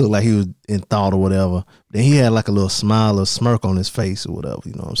first he looked like he was in thought or whatever. Then he had like a little smile or smirk on his face or whatever.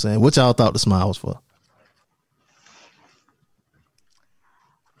 You know what I'm saying? What y'all thought the smile was for?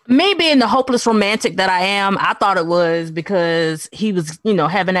 Me being the hopeless romantic that I am, I thought it was because he was,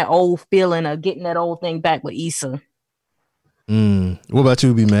 having that old feeling of getting that old thing back with Issa. What about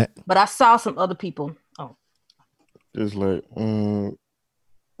you, B Mac? But I saw some other people. Oh, Just like, bitch,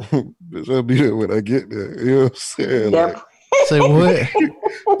 I'll be there when I get there. You know what I'm saying? Yep. Like, Say what?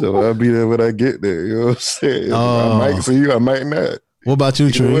 so I'll be there when I get there. You know what I'm saying? Oh. I might see you, I might not. What about you,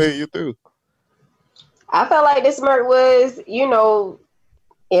 Either Tree? way, you through. I felt like this smirk was, in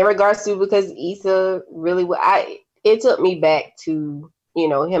regards to because Issa really, it took me back to,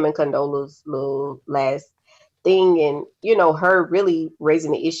 him and Condola's little last thing, and her really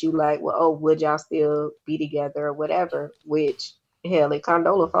raising the issue like, well, oh, would y'all still be together or whatever? Which hell, it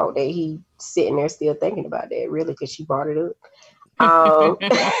Condola fault that he sitting there still thinking about that, really, because she brought it up. And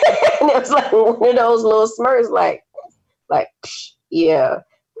it was like one of those little smirks, like, psh, yeah.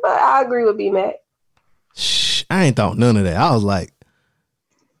 But I agree with B-Mac. Shh, I ain't thought none of that. I was like,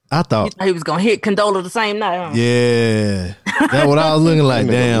 I thought he was gonna hit Condola the same night. Huh? yeah, that's what I was looking like.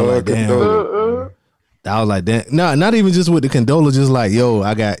 Damn, like damn. I was like, damn. No, not even just with the Condola, just like, yo,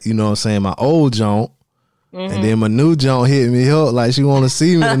 I got, you know what I'm saying, my old joint. And then my new joint hit me up like she want to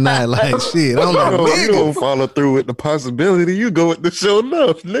see me tonight. Like shit, I'm like, you don't follow through with the possibility. You go with the show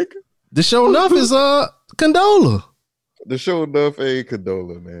enough, nigga. The show enough is Condola. The show enough ain't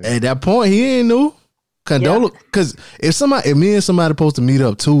Condola, man. At that point, he ain't new. Condola, because if me and somebody supposed to meet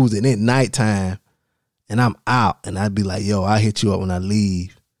up Tuesday and at nighttime, and I'm out, and I'd be like, yo, I hit you up when I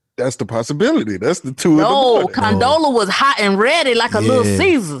leave. That's the possibility. That's the two. No, Condola was hot and ready like a little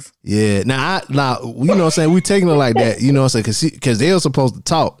Caesars. Yeah. Now, you know what I'm saying? We taking it like that. You know what I'm saying? Because they were supposed to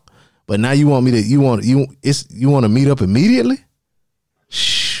talk, but now you want me to. You want to meet up immediately?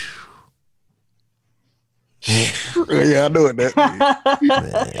 Yeah, I know what that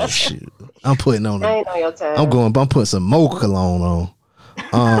means. Man, shoot. I'm putting on. I ain't on your time. I'm putting some more cologne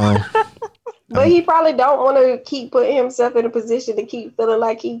on. But he probably don't want to keep putting himself in a position to keep feeling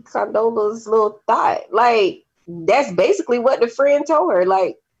like he Condola's little thought. Like, that's basically what the friend told her.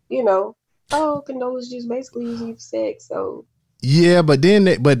 Like, oh, Condola's just basically using you for sex. So yeah, but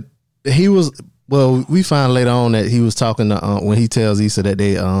he was. Well, we found later on that he was talking to when he tells Issa that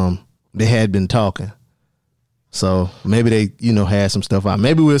they had been talking. So maybe they had some stuff out.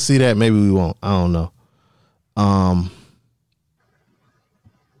 Maybe we'll see that. Maybe we won't. I don't know.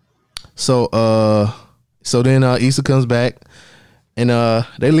 So then Issa comes back and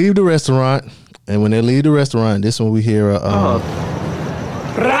they leave the restaurant, and when they leave the restaurant, this one we hear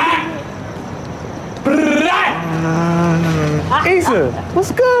Issa,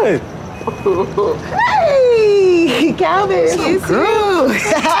 what's good? Hey, Calvin, it's Girl,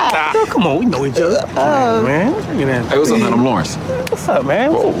 come on, we know each other. Man, look at that. Hey, what's up, man? I'm Lawrence. What's up,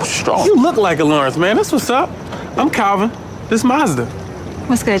 man? Whoa, strong. You look like a Lawrence, man. That's what's up. I'm Calvin. This Mazda.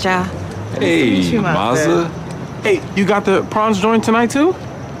 What's good, y'all? Hey, Mazda. Hey, you got the prawns joint tonight too?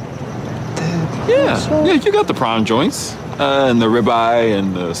 Yeah, you got the prawn joints. And the ribeye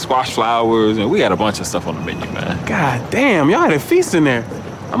and the squash flowers, and we had a bunch of stuff on the menu, man. God damn, y'all had a feast in there.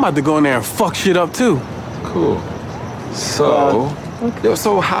 I'm about to go in there and fuck shit up too. Cool. So,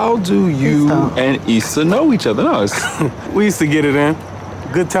 so how do you and Issa know each other? No, we used to get it in.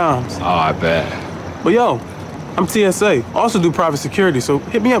 Good times. Oh, I bet. But yo, I'm TSA. Also do private security, so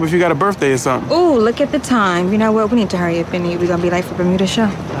hit me up if you got a birthday or something. Ooh, look at the time. You know what? We need to hurry up, and we're gonna be late for Bermuda show.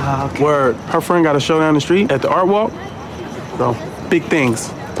 Okay. Word. Her friend got a show down the street at the art walk. So, big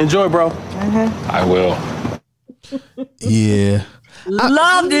things. Enjoy, bro. I will. Yeah.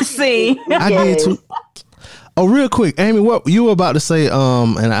 Love this scene. I did too. Oh, real quick, Amy, what you were about to say?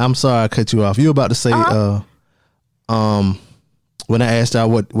 And I'm sorry I cut you off. You were about to say, when I asked y'all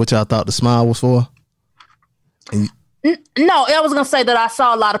what y'all thought the smile was for. No, I was gonna say that I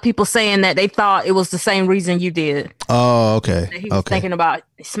saw a lot of people saying that they thought it was the same reason you did. Oh, okay. That he was thinking about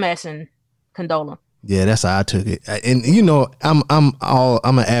smashing Condola. Yeah, that's how I took it. And I'm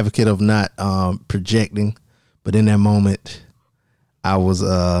an advocate of not projecting, but in that moment, I was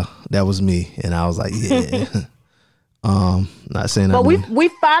that was me, and I was like, yeah. Not saying that. But we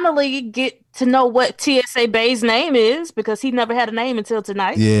finally get to know what TSA Bay's name is, because he never had a name until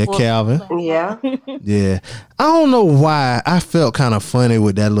tonight. Yeah, Calvin. Yeah. Yeah. I don't know why I felt kind of funny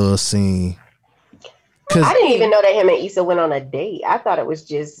with that little scene. I didn't even know that him and Issa went on a date. I thought it was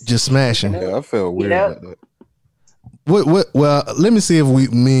just smashing. Yeah, I felt weird about that. What? Well, let me see if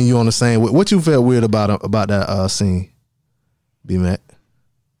me and you on the same. What you felt weird about that scene, B-Mac?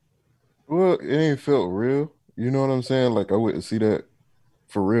 Well, it ain't felt real. You know what I'm saying? Like, I wouldn't see that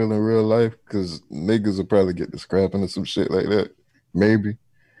for real in real life, because niggas would probably get to scrapping or some shit like that. Maybe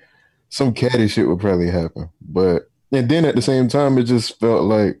some catty shit would probably happen. But and then at the same time, it just felt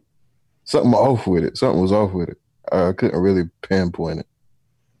like something off with it. Something was off with it. I couldn't really pinpoint it.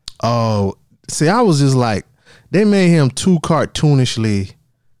 Oh, see, I was just like, they made him too cartoonishly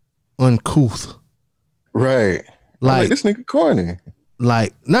uncouth. Right. Like this nigga corny.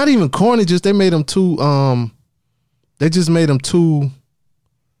 Like not even corny, just they made him too they just made him too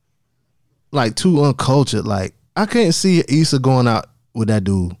uncultured. Like I can't see Issa going out with that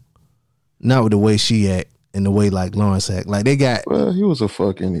dude. Not with the way she act and the way like Lawrence act. Like they got. Well, he was a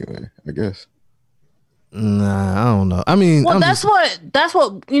fuck anyway, I guess. Nah, I don't know. I mean, well, that's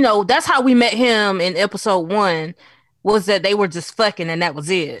what you know. That's how we met him in episode 1. Was that they were just fucking and that was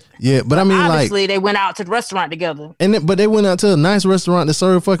it. Yeah, but I mean, obviously like, they went out to the restaurant together. But they went out to a nice restaurant to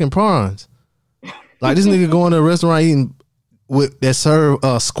serve fucking prawns. Like this nigga going to a restaurant eating that serve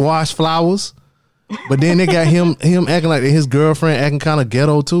squash flowers, but then they got him acting like his girlfriend acting kind of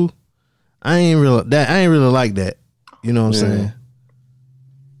ghetto too. I ain't really like that. You know what I'm saying?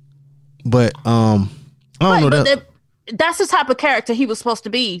 But I don't know. That's the type of character he was supposed to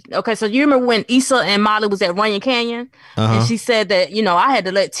be. Okay, so you remember when Issa and Molly was at Runyon Canyon, and she said that, you know, I had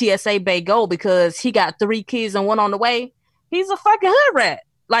to let TSA Bay go because he got 3 kids and 1 on the way. He's a fucking hood rat.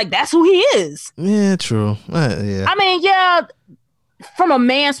 Like, that's who he is. Yeah, true. Yeah. I mean, yeah, from a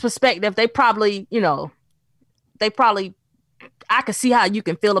man's perspective, they probably, I could see how you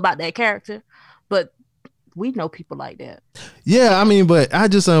can feel about that character, but we know people like that. Yeah, I mean, but I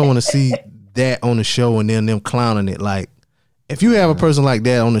just don't want to see that on the show and then them clowning it. Like, if you have a person like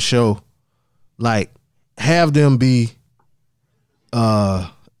that on the show, like, have them be,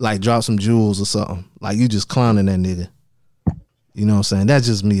 like, drop some jewels or something. Like, you just clowning that nigga. You know what I'm saying? That's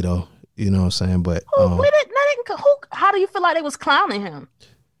just me, though. You know what I'm saying? But how do you feel like they was clowning him?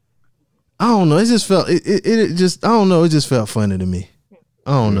 I don't know. It just felt it just I don't know. It just felt funny to me.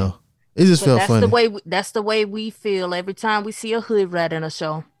 I don't know. It just felt funny. That's the way we feel every time we see a hood rat in a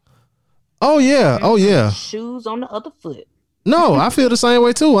show. Oh yeah. Oh yeah. Shoes on the other foot. No, I feel the same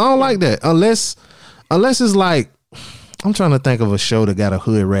way too. I don't like that unless it's like, I'm trying to think of a show that got a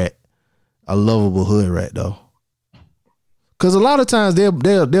hood rat, a lovable hood rat though. Because a lot of times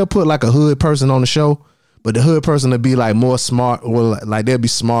they'll put like a hood person on the show, but the hood person will be like more smart, or like they'll be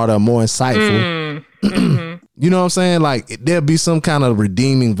smarter, more insightful. Mm-hmm. You know what I'm saying? Like there'll be some kind of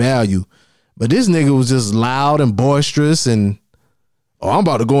redeeming value. But this nigga was just loud and boisterous and, I'm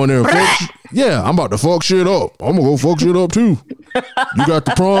about to go in there and fuck. Yeah, I'm about to fuck shit up. I'm gonna go fuck shit up too. You got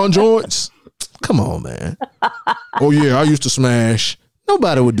the prawn joints? Come on, man. Oh yeah, I used to smash.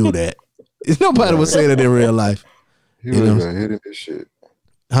 Nobody would do that. Nobody would say that in real life. He would have got hit in this shit.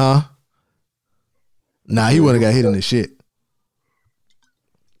 Huh? Nah, he would have got hit in the shit.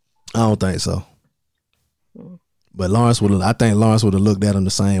 I don't think so. But I think Lawrence would have looked at him the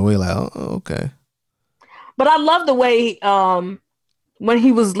same way, like, oh, okay. But I love the way when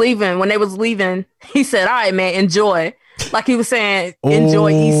they was leaving, he said, all right, man, enjoy. Like he was saying,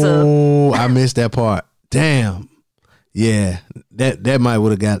 enjoy Issa. Oh, I missed that part. Damn. Yeah. That might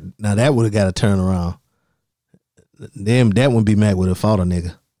would have got a turnaround. Damn, that wouldn't be mad with a fought a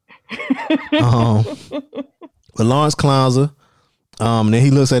nigga. But Lawrence clowns her. Then he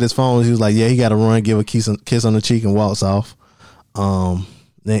looks at his phone. He was like, yeah, he got to run, give a kiss on the cheek and walks off. Then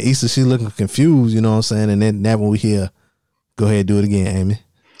Issa, she looking confused, you know what I'm saying? And then that when we hear, go ahead, do it again, Amy.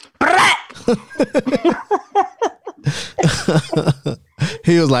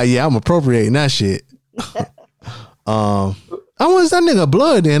 He was like, yeah, I'm appropriating that shit. I want that nigga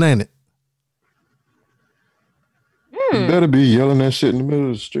blood then, ain't it? He better be yelling that shit in the middle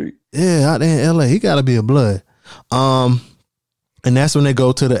of the street. Yeah, out there in LA, he gotta be a blood. And that's when they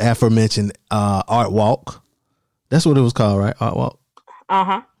go to the aforementioned art walk. That's what it was called, right? Art walk.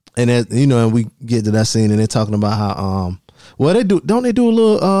 Uh-huh. And that, and we get to that scene and they're talking about how well they do a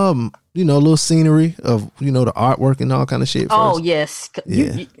little a little scenery of the artwork and all kind of shit first. Oh yes.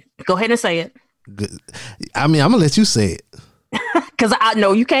 Yeah. You go ahead and say it. Good. I mean, I'm gonna let you say it. Cause I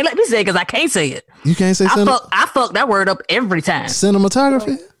know you can't let me say it because I can't say it. You can't say I fuck that word up every time.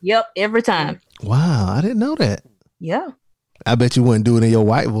 Cinematography? Yep, every time. Wow, I didn't know that. Yeah. I bet you wouldn't do it in your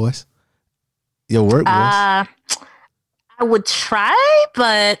white voice. Your work voice. I would try,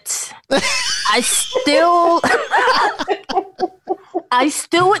 but I still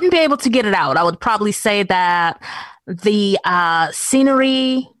wouldn't be able to get it out. I would probably say that the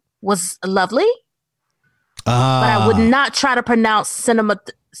scenery was lovely. But I would not try to pronounce cinematography.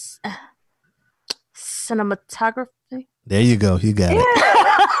 There you go. You got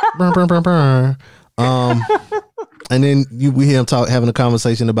it. Burn, burn, burn, burn. And then we hear him having a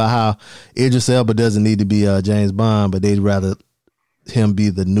conversation about how Idris Elba doesn't need to be James Bond, but they'd rather him be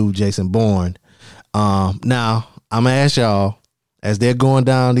the new Jason Bourne. Now, I'm going to ask y'all, as they're going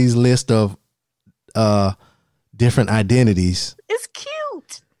down these list of different identities. It's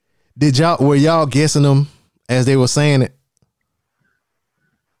cute. Were y'all guessing them as they were saying it?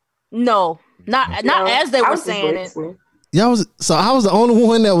 No. Not as they were saying it. I was the only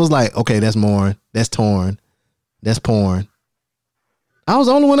one that was like, okay, that's Morin, that's torn, that's porn. I was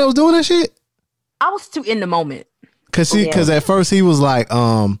the only one that was doing that shit. I was too in the moment. Cause at first he was like,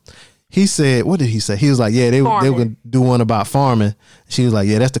 he said, what did he say? He was like, yeah, they were gonna do one about farming. She was like,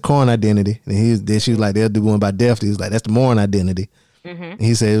 yeah, that's the corn identity. And she was like, they'll do one about death. He was like, that's the Morin identity. Mm-hmm. And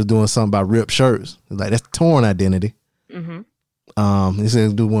he said he was doing something about ripped shirts. He was like, that's the torn identity. Mm-hmm. He said he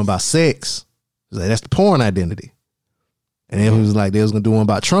was doing one about sex. He was like, that's the porn identity. And then he was like, they was gonna do one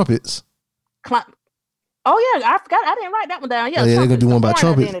about trumpets. Oh yeah, I forgot. I didn't write that one down. Yeah, they're gonna do one about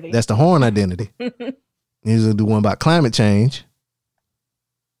trumpets. Identity. That's the horn identity. He's gonna do one about climate change.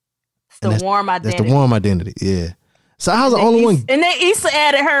 It's the warm identity. That's the warm identity. Yeah. So I was the only one. And then Issa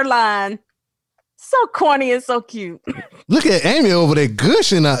added her line. So corny and so cute. Look at Amy over there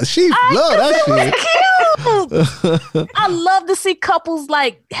gushing out. She love that shit. Cute. I love to see couples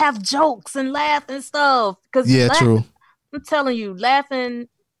like have jokes and laugh and stuff. True. I'm telling you, laughing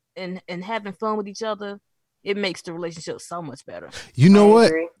and having fun with each other, it makes the relationship so much better. You know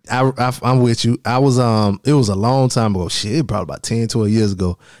what? I'm with you. I was it was a long time ago. Shit, probably about 10, 12 years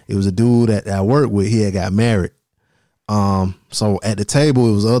ago. It was a dude that I worked with. He had got married. So at the table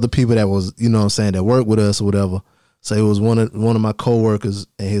it was other people that was, you know what I'm saying, that worked with us or whatever. So it was one of my coworkers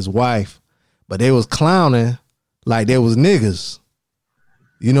and his wife, but they was clowning like they was niggas.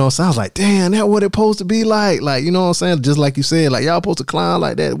 You know, so I was like, damn, that what it supposed to be like? Like, you know what I'm saying? Just like you said, like y'all supposed to clown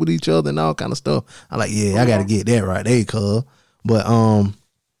like that with each other and all kind of stuff. I'm like, yeah, I gotta get that right. Hey, cuz. But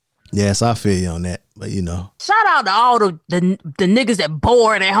yeah, so I feel you on that. But you know. Shout out to all the niggas that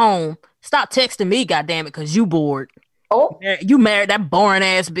bored at home. Stop texting me, goddammit, because you bored. Oh. You married that boring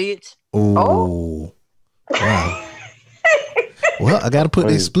ass bitch. Oh. Wow. Well, I gotta put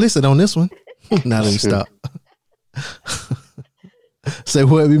the explicit on this one. Now let me stop. Say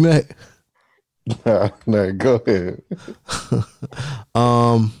what, be Mac? No, go ahead.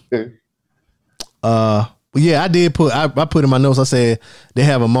 Yeah, I did put I put in my notes, I said they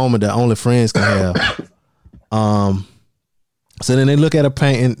have a moment that only friends can have. So then they look at a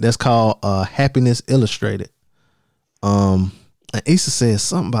painting that's called Happiness Illustrated. And Issa says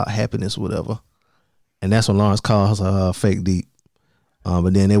something about happiness, whatever. And that's when Lawrence calls her fake deep.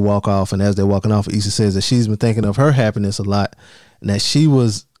 But then they walk off, and as they're walking off, Issa says that she's been thinking of her happiness a lot, and that she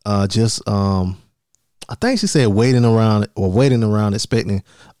was just I think she said waiting around expecting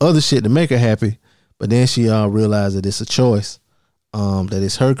other shit to make her happy, but then she realized that it's a choice, that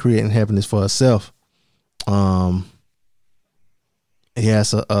it's her creating happiness for herself. He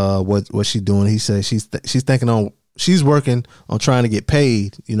asked her what she's doing. He said she's working on trying to get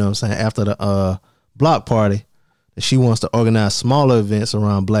paid, you know what I'm saying, after the block party. She wants to organize smaller events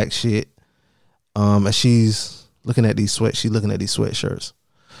around black shit. And she's looking at these sweatshirts.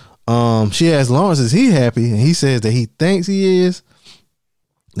 She asked Lawrence, is he happy? And he says that he thinks he is,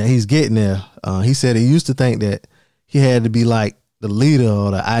 that he's getting there. He said he used to think that he had to be like the leader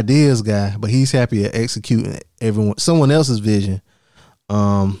or the ideas guy, but he's happy at executing someone else's vision.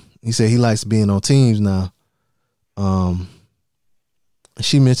 He said he likes being on teams now.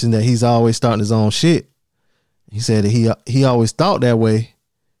 She mentioned that he's always starting his own shit. He said that he always thought that way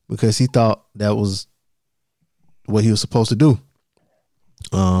because he thought that was what he was supposed to do.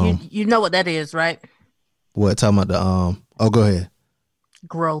 You know what that is, right? What, talking about the oh, go ahead.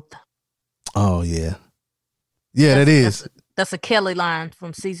 Growth. Oh yeah. Yeah, that is. That's a Kelly line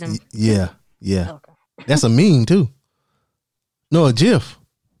from season. Yeah. Okay. That's a meme too. No, a GIF.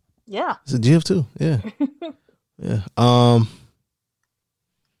 Yeah. It's a GIF too. Yeah. Yeah.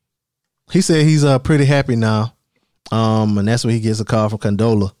 He said he's pretty happy now. And that's when he gets a call from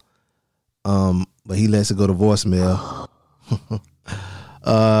Condola. But he lets it go to voicemail.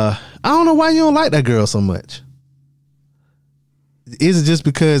 I don't know why you don't like that girl so much. Is it just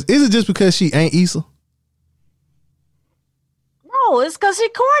because she ain't Issa? No, it's because she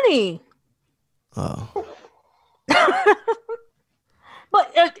corny. Oh.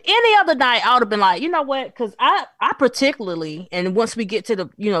 But any other night, I would have been like, you know what? Because I particularly, and once we get to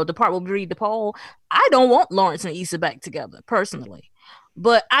the part where we read the poll, I don't want Lawrence and Issa back together personally,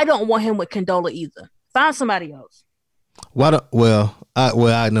 but I don't want him with Condola either. Find somebody else.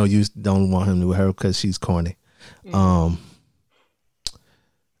 I know you don't want him with her because she's corny. Mm-hmm.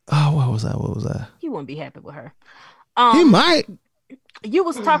 What was I? He wouldn't be happy with her. He might. You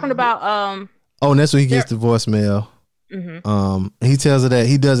was talking about and that's when he gets the voicemail. Mm-hmm. He tells her that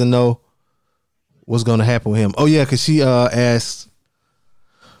he doesn't know what's going to happen with him. Oh yeah, because she asked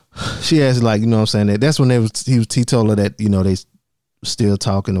like, you know what I'm saying, that's when he told her that, you know, they still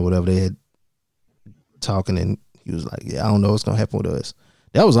talking or whatever, they had talking, and he was like, yeah, I don't know what's going to happen with us.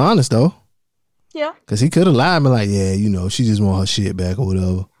 That was honest though. Yeah. Because he could have lied, but like, yeah, you know, she just want her shit back or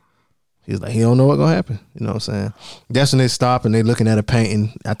whatever. He's like, he don't know what's gonna happen. You know what I'm saying? That's when they stop and they looking at a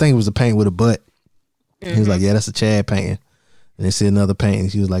painting. I think it was a painting with a butt. He was like, yeah, that's a Chad painting. And they see another painting.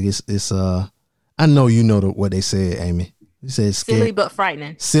 She was like, it's I know you know what they said, Amy. He said silly but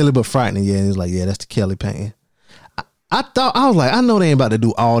frightening. Silly but frightening, yeah. And he was like, yeah, that's the Kelly painting. I was like, I know they ain't about to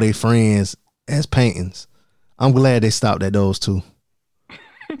do all their friends as paintings. I'm glad they stopped at those two.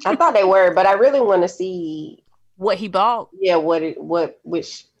 I thought they were, but I really want to see what he bought. Yeah,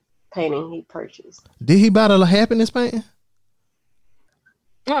 which painting he purchased. Did he buy the happiness painting?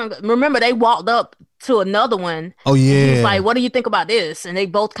 Remember, they walked up to another one. Oh yeah. And he was like, "What do you think about this?" And they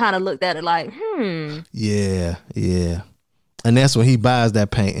both kind of looked at it like, Yeah. And that's when he buys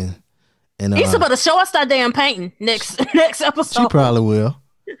that painting. And he's about to show us that damn painting next episode. She probably will.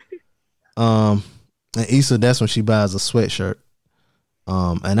 And Issa, that's when she buys a sweatshirt.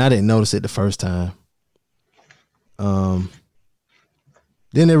 And I didn't notice it the first time. Then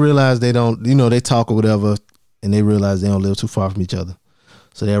they realize they don't, you know, they talk or whatever, and they realize they don't live too far from each other.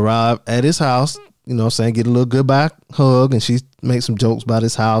 So they arrive at his house, you know what I'm saying, get a little goodbye hug, and she makes some jokes about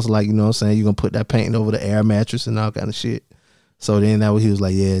his house, like, you know what I'm saying, you're going to put that painting over the air mattress and all kind of shit. So then that was, he was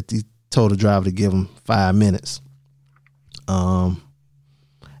like, yeah, he told the driver to give him 5 minutes.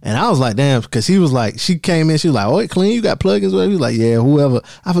 And I was like, damn, because he was like, she came in, she was like, oh, it clean, you got plugins? He was like, yeah, whoever.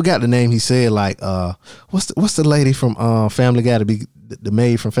 I forgot the name he said, like, what's the lady from Family Guy to be the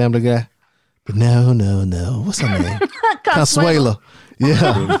maid from Family Guy? But no. What's her name? Consuela.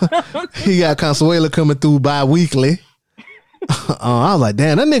 Yeah. He got Consuela coming through bi-weekly. I was like,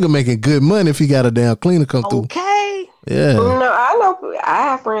 damn, that nigga making good money if he got a damn cleaner come through. Okay. Yeah. No, I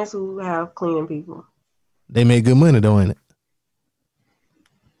have friends who have cleaning people. They make good money though, ain't it?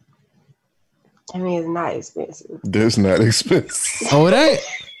 I mean, it's not expensive. That's not expensive. Oh, it ain't?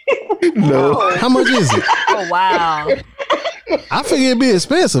 No. How much is it? Oh, wow. I figure it'd be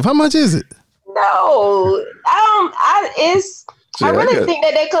expensive. How much is it? No. I really think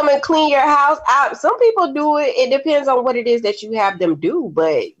that they come and clean your house out. Some people do it. It depends on what it is that you have them do,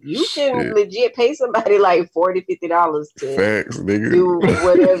 but you can legit pay somebody like $40, $50 to Facts, nigga. do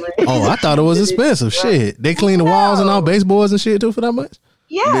whatever. Oh, I thought it was expensive. Shit. They clean the walls and all baseboards and shit too for that much?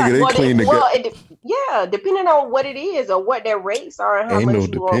 Yeah, Nigga, depending on what it is or what their rates are and how Ain't much no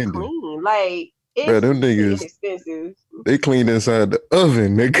you want depending. clean. Like, it's Bro, them niggas, expensive. they clean inside the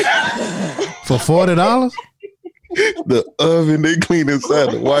oven, nigga. For $40? The oven, they clean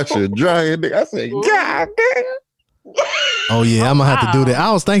inside the washer and dryer. Nigga. I said, God damn. Oh yeah, I'm gonna have to do that.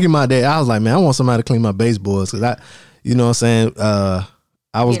 I was thinking about that. I was like, man, I want somebody to clean my baseboards because you know what I'm saying.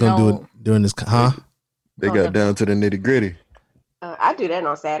 I was gonna do it during this, huh? They got down to the nitty gritty. I do that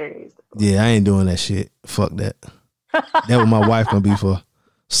on Saturdays. Yeah, I ain't doing that shit. Fuck that. That what my wife gonna be for.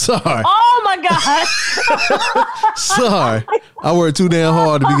 Sorry. Oh my God. Sorry. I work too damn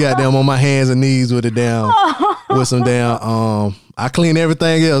hard to be goddamn on my hands and knees with some damn I clean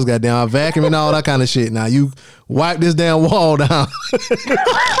everything else, goddamn. I vacuum and all that kind of shit. Now you wipe this damn wall down.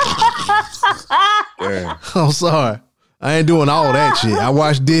 Damn. I'm sorry. I ain't doing all that shit. I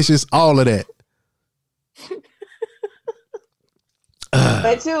wash dishes, all of that.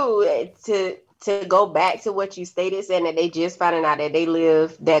 But to go back to what you stated, saying that they just finding out that they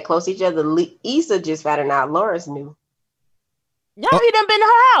live that close to each other. Issa just finding out Lawrence knew. Yeah, he done been to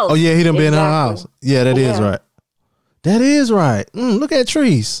her house. Oh yeah, he done been in her house. Yeah, that is right. That is right. Look at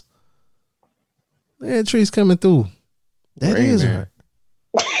Trees. Look at Trees coming through. That is right.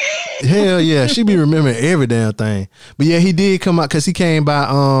 Hell yeah, she be remembering every damn thing. But yeah, he did come out because he came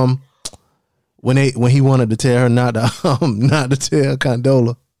by when he wanted to tell her not to tell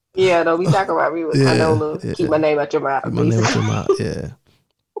Condola. Yeah, don't be talking about me with Condola. Yeah. Keep my name out your mouth. Keep my name out your mouth. Yeah.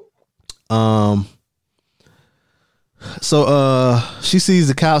 So she sees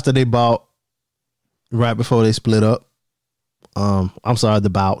the couch that they bought right before they split up. I'm sorry, the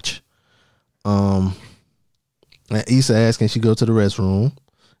bouch. And Issa asks, can she go to the restroom?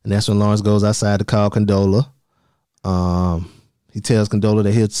 And that's when Lawrence goes outside to call Condola. He tells Condola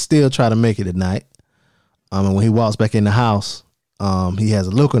that he'll still try to make it at night. And when he walks back in the house, he has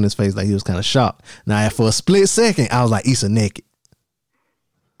a look on his face like he was kind of shocked. Now, for a split second, I was like, Issa naked.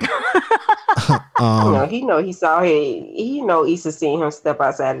 He know Issa seen him step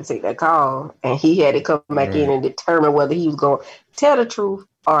outside to take that call, and he had to come back in and determine whether he was going to tell the truth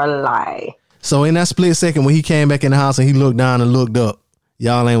or lie. So in that split second when he came back in the house and he looked down and looked up,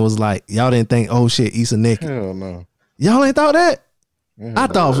 y'all didn't think, oh shit, Issa naked. Hell no. Y'all ain't thought that? I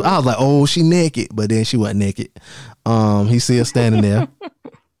was like, oh, she naked, but then she wasn't naked. He see her standing there.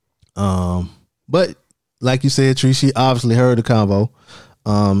 But like you said, Tree, she obviously heard the convo.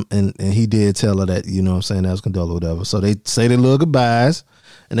 And he did tell her that, you know what I'm saying, that was Condola or whatever. So they say their little goodbyes,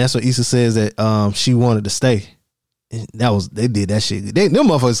 and that's what Issa says that she wanted to stay. And they did that shit. Them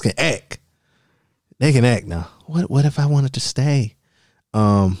motherfuckers can act. They can act now. What if I wanted to stay?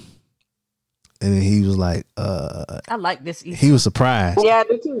 And then he was like, I like this Issa. He was surprised. Yeah, I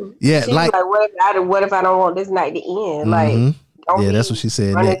do too. Yeah, she like what if I don't want this night to end? Like, don't that's what she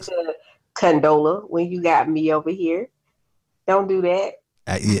said run next. into Condola when you got me over here. Don't do that.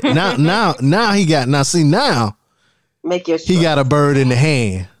 Now he got make your he got a bird in the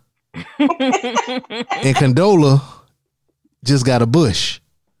hand. And Condola just got a bush.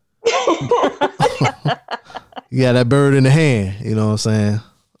 You got that bird in the hand, you know what I'm saying?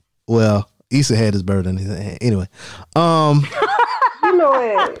 Well, Issa had his bird in his hand. Anyway. You know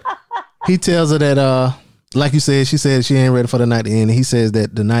it. He tells her that like you said, she said she ain't ready for the night to end. And he says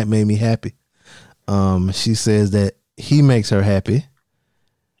that the night made me happy. She says that he makes her happy.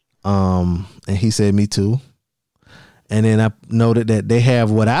 And he said me too. And then I noted that they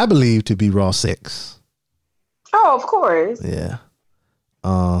have what I believe to be raw sex. Oh, of course. Yeah.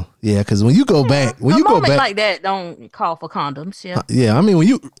 Yeah, because when you go back, like that, don't call for condoms. Yeah. Yeah, I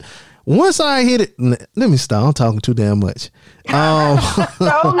mean, once I hit it, let me stop. I'm talking too damn much. Don't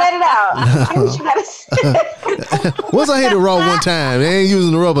let it out. Do what you gotta say. Once I hit it raw one time, they ain't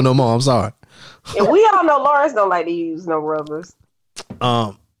using the rubber no more. I'm sorry. And we all know Lawrence don't like to use no rubbers.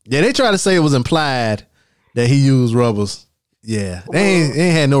 Yeah, they try to say it was implied that he used rubbers. Yeah, they ain't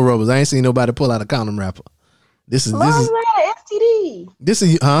had no rubbers. I ain't seen nobody pull out a condom wrapper. This is had an STD. This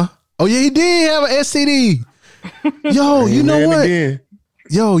is Oh yeah, he did have an STD. Yo, you know what?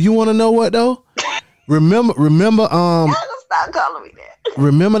 Yo, you want to know what though? Remember. Stop calling me that.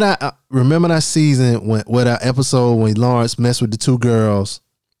 Remember that season where that episode when Lawrence messed with the two girls.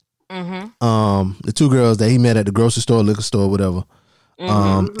 Mm-hmm. The two girls that he met at the grocery store, liquor store, whatever.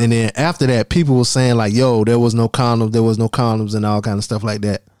 Mm-hmm. And then after that, people were saying like, "Yo, there was no condoms, and all kind of stuff like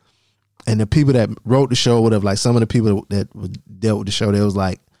that." And the people that wrote the show, whatever, like some of the people that dealt with the show, they was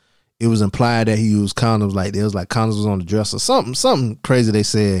like, it was implied that he used condoms. Like there was like condoms was on the dresser, something crazy they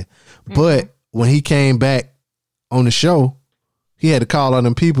said. Mm-hmm. But when he came back on the show, he had to call on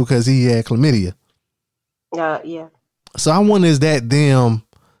them people because he had chlamydia. Yeah. So I wonder, is that them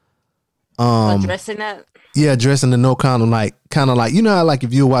addressing that? Yeah, addressing the no condom, like kind of like, you know how like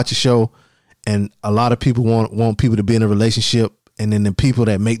if you watch a show and a lot of people want people to be in a relationship, and then the people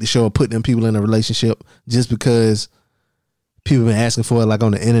that make the show put them people in a relationship just because people been asking for it, like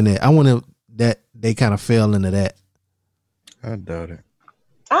on the internet. I wonder that they kind of fell into that. I doubt it.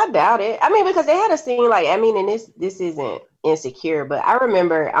 I mean, because they had a scene like, I mean, and this isn't Insecure, but I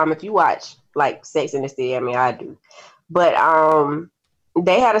remember if you watch like Sex and the City, I mean, I do, but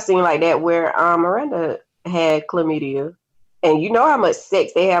they had a scene like that where Miranda had chlamydia, and you know how much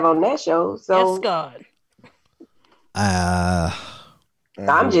sex they have on that show. So yes, God.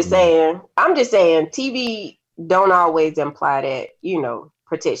 I'm just saying TV don't always imply that, you know,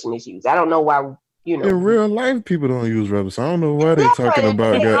 protection is used. I don't know why, you know. In real life, people don't use rubbers. So I don't know why they're talking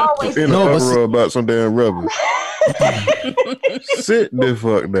about about some damn rubbers. Sit the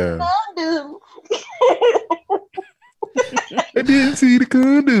fuck down. I didn't see the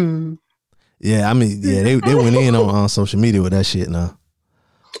condom. Yeah, I mean, yeah, they went in on social media with that shit now.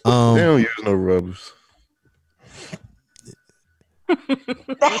 They don't use no rubbers. I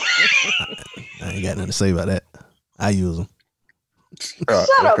ain't got nothing to say about that. I use them.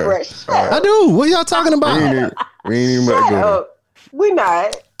 Shut up, Brett. I do. What y'all talking about? We ain't even about to go there. We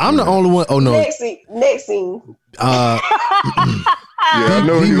not. I'm the only one. Oh no. Next scene.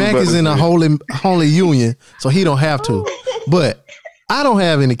 B-Mac is in a holy union, so he don't have to. But I don't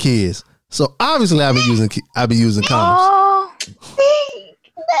have any kids, so obviously I've been using condoms. Oh, see,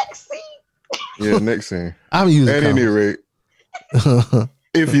 next scene. Yeah, next scene. I've been using at condoms. Any rate,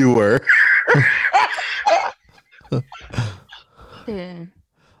 if you were. Yeah.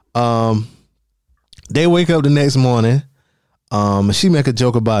 They wake up the next morning. She make a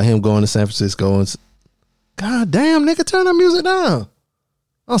joke about him going to San Francisco and God damn, nigga, turn that music down.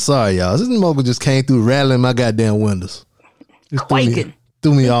 I'm sorry, y'all. This mogul just came through rattling my goddamn windows. Just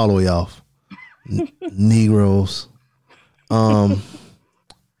threw me all the way off. Negroes. Probably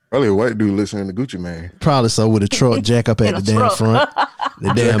a white dude listening to Gucci Mane. Probably so, with a truck jack up at the damn front.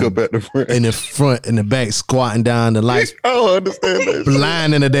 The damn jack up at the front. In the front, in the back, squatting down the lights. I don't understand that.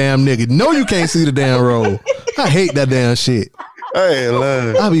 Blinding the damn nigga. No, you can't see the damn road. I hate that damn shit. I ain't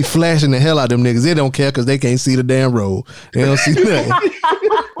lying. I be flashing the hell out of them niggas. They don't care because they can't see the damn road. They don't see nothing.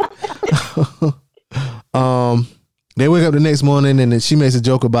 They wake up the next morning and then she makes a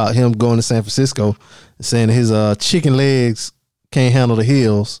joke about him going to San Francisco, saying his chicken legs can't handle the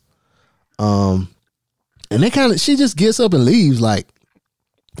hills. And she just gets up and leaves, like,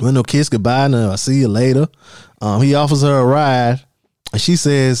 with no kiss goodbye, no I'll see you later. He offers her a ride, and she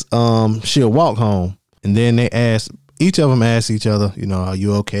says she'll walk home. And then each of them ask each other, are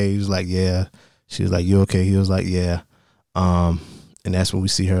you okay? He was like, yeah. She was like, you okay? He was like, yeah. And that's when we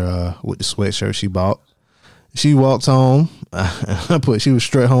see her with the sweatshirt she bought. She walks home. She was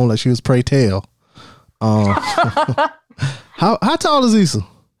straight home like she was Pray Tell. How tall is Issa?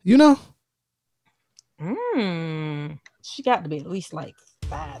 You know? She got to be at least like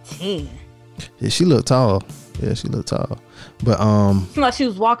 5'10". Yeah, she looked tall. But Seemed like she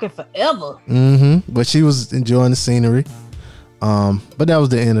was walking forever. But she was enjoying the scenery. But that was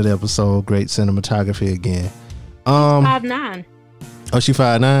the end of the episode. Great cinematography again. 5'9". Oh, she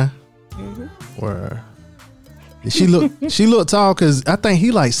 5'9"? Where? She looked tall because I think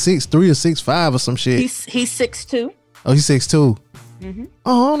he like 6'3" or 6'5" or some shit. He's 6'2". Oh, he's 6'2". Oh,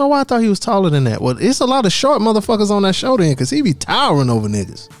 I don't know why I thought he was taller than that. Well, it's a lot of short motherfuckers on that show then, because he be towering over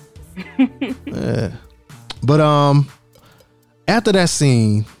niggas. Yeah. But after that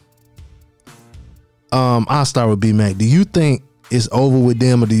scene, I'll start with B-Mac. Do you think it's over with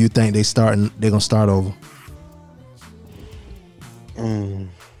them, or do you think they're gonna start over? I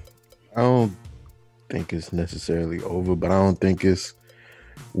don't think it's necessarily over, but I don't think it's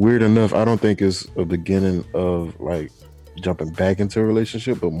weird enough. I don't think it's a beginning of like jumping back into a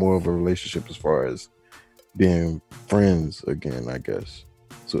relationship, but more of a relationship as far as being friends again, I guess,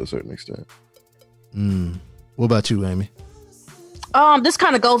 to a certain extent. What about you, Amy? This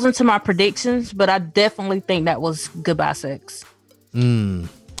kind of goes into my predictions, but I definitely think that was goodbye sex. How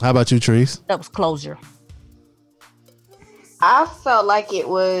about you, Treese? That was closure. I felt like it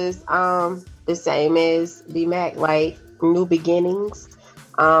was the same as B-Mac, like new beginnings,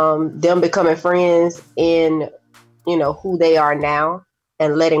 them becoming friends in, who they are now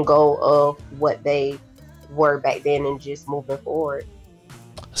and letting go of what they were back then and just moving forward.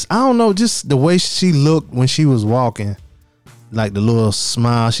 I don't know, just the way she looked when she was walking, like the little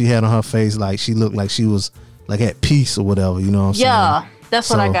smile she had on her face, like she looked like she was like at peace or whatever, you know what I'm saying? Yeah, that's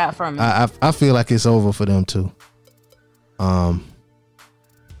what I got from it. I feel like it's over for them too.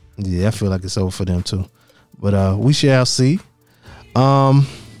 Yeah, I feel like it's over for them too. But we shall see. I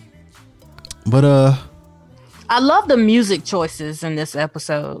love the music choices in this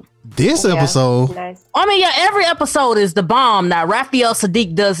episode. Episode? Nice. I mean, yeah, every episode is the bomb. Now, Raphael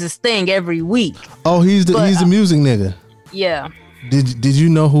Sadiq does his thing every week. Oh, he's the music nigga. Yeah. Did you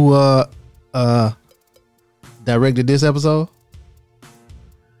know who directed this episode?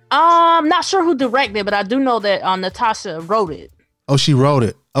 I'm not sure who directed, but I do know that Natasha wrote it. Oh, she wrote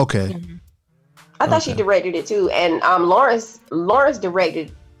it. Okay. I thought she directed it too, and Lawrence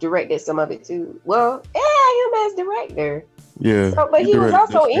directed some of it too. Well, yeah, him as director. Yeah, so, but he was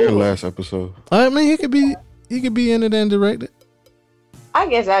also in the last episode. I mean, he could be in it and direct it. I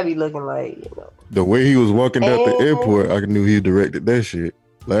guess I'd be looking like, the way he was walking out the airport, I knew he directed that shit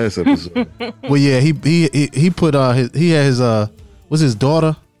last episode. Well, yeah, he put he had his was his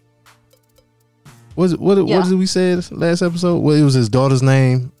daughter. What did we say last episode? Well, it was his daughter's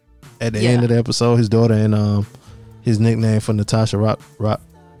name at the end of the episode. His daughter and his nickname for Natasha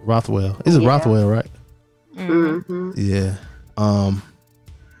Rothwell. Is it Rothwell, right? Mm-hmm. Yeah.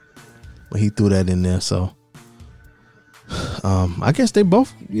 But he threw that in there, so I guess they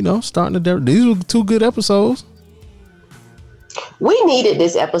both, starting to. These were 2 good episodes. We needed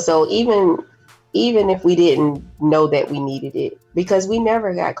this episode, even if we didn't know that we needed it, because we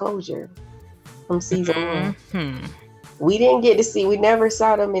never got closure from season 1. We didn't get to see. We never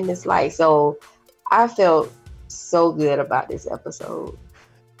saw them in this light, so I felt so good about this episode.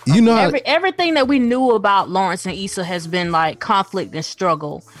 Everything that we knew about Lawrence and Issa has been like conflict and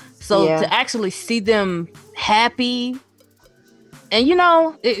struggle. So to actually see them happy, and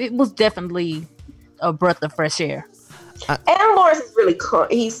it was definitely a breath of fresh air. And Lawrence is really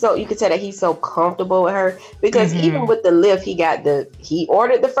you can tell that he's so comfortable with her, because even with the lift, he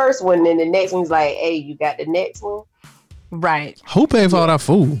ordered the first one, and the next one's like, hey, you got the next one, right? Who paid for all that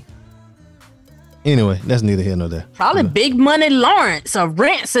food? Anyway, that's neither here nor there. Probably Big Money Lawrence, or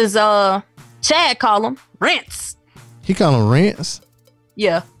Rents, as Chad call him. Rents. He call him Rents?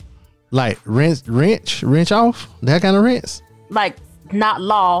 Yeah. Like wrench off? That kind of rents? Like not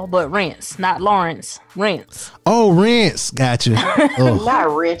Law, but Rents. Not Lawrence. Rents. Oh, Rents. Gotcha.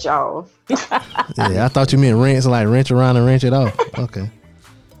 Not wrench off. Yeah, I thought you meant rents, like wrench around and wrench it off. Okay.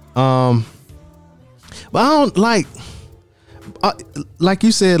 But I don't like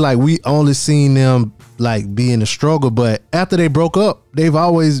you said, like we only seen them like be in the struggle, but after they broke up, they've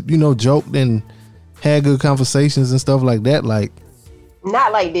always, joked and had good conversations and stuff like that. Like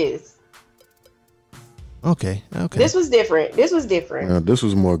Not like this. Okay. This was different. This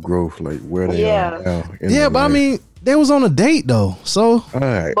was more growth, like where they are now. Yeah, but I mean, they was on a date though, so. All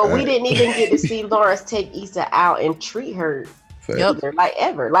right. But we didn't even get to see Lawrence take Issa out and treat her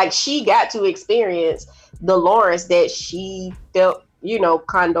ever. Like she got to experience the Lawrence that she felt,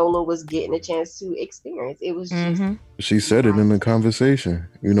 Condola was getting a chance to experience. It was just. She said it in the conversation.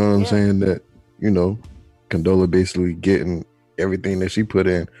 You know what I'm saying? That Condola basically getting everything that she put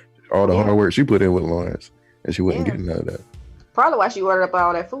in, all the hard work she put in with Lawrence, and she wasn't getting none of that. Probably why she ordered up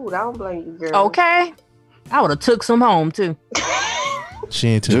all that food. I don't blame you, girl. Okay. I would have took some home too. She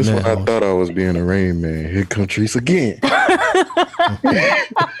ain't took just that when home. I thought I was being a Rain Man, here come Treese again.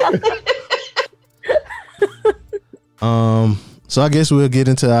 So I guess we'll get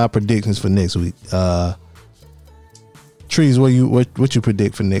into our predictions for next week. Trees, what you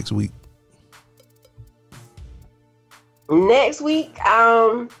predict for next week? Next week,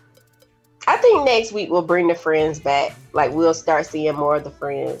 I think next week we'll bring the friends back. Like we'll start seeing more of the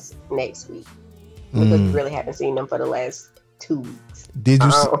friends next week because we really haven't seen them for the last 2 weeks. Did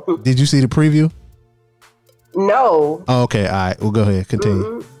you see the preview? No. Oh, okay, all right. Well, go ahead.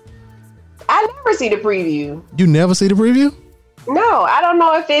 Continue. I never see the preview. You never see the preview? No, I don't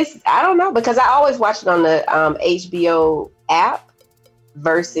know I don't know because I always watch it on the HBO app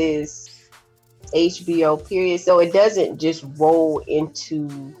versus HBO period. So it doesn't just roll into,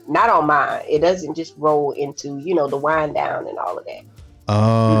 not on mine. It doesn't just roll into, the wind down and all of that.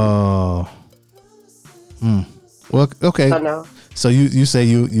 Oh. Well, okay. So no. So you say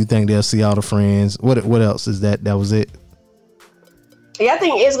you think they'll see all the friends. What else is that? That was it? Yeah, I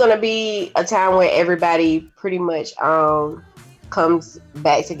think it's gonna be a time where everybody pretty much comes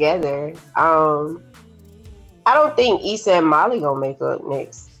back together. I don't think Issa and Molly gonna make up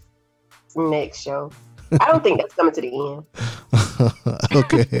next show. I don't think that's coming to the end.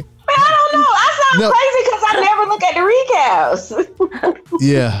 Okay. But I don't know. I sound crazy because I never look at the recaps.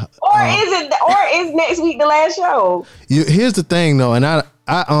 Yeah. Or is next week the last show? Here's the thing though, and I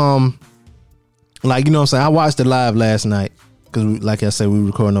like, what I'm saying, I watched it live last night because like I said, we were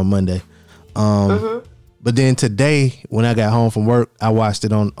recording on Monday. But then today when I got home from work, I watched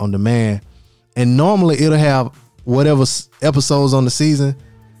it on demand, and normally it'll have whatever episodes on the season,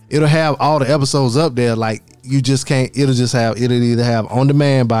 it'll have all the episodes up there. Like you just can't, it'll either have on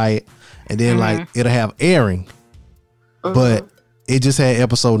demand by it, and then like it'll have airing, but it just had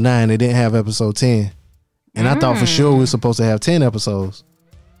episode 9. It didn't have episode 10, and I thought for sure we were supposed to have 10 episodes.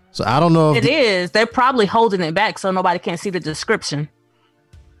 So I don't know if it is. They're probably holding it back so nobody can see the description.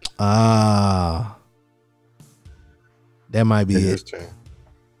 That might be it.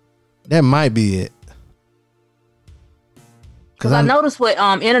 That might be it. Because I noticed with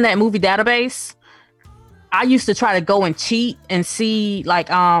Internet Movie Database, I used to try to go and cheat and see, like,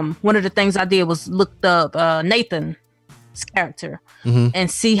 one of the things I did was looked up Nathan's character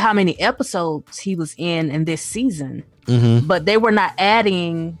and see how many episodes he was in this season. But they were not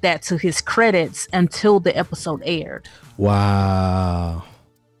adding that to his credits until the episode aired. Wow.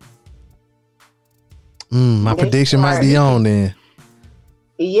 My prediction might be on then.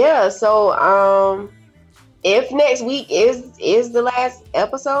 Yeah, so if next week is the last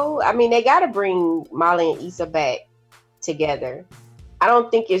episode, I mean, they got to bring Molly and Issa back together. I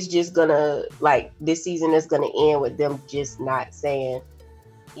don't think it's just gonna, like, this season is gonna end with them just not saying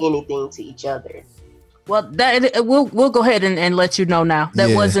anything to each other. Well, we'll go ahead and let you know now.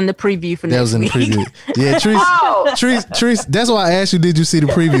 That was in the preview for next week. That was in the preview. Yeah, Treese, that's why I asked you, did you see the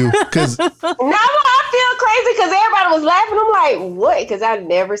preview? Because no, I feel crazy because everybody was laughing. I'm like, what? Because I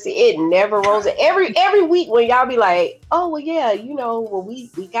never see it. Never rolls. Every week when y'all be like, oh well, yeah, we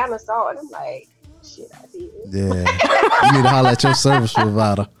kind of saw it. I'm like, shit, I did. Yeah, you need to holler at your service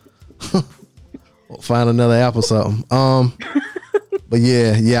provider. Find another app or something. But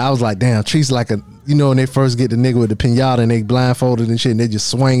yeah, I was like, damn, Treese like a, when they first get the nigga with the pinata and they blindfolded and shit and they just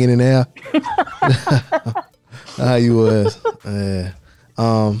swinging in the air. How you was. Yeah.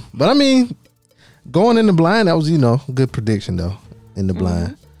 But I mean, going in the blind, that was, good prediction though, in the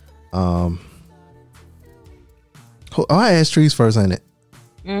blind. I asked Treese first, ain't it?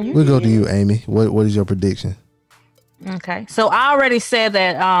 We'll go to you, Amy. What is your prediction? Okay. So I already said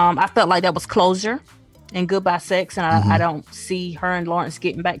that I felt like that was closure and goodbye sex, and I don't see her and Lawrence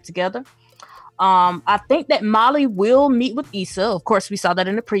getting back together. I think that Molly will meet with Issa. Of course, we saw that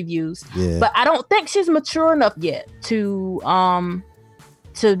in the previews. Yeah. But I don't think she's mature enough yet to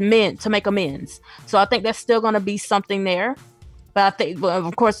make amends. So I think that's still going to be something there. But I think, well,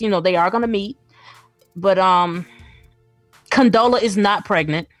 of course, they are going to meet. But Condola is not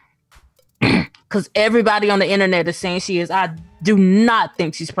pregnant because everybody on the internet is saying she is. I do not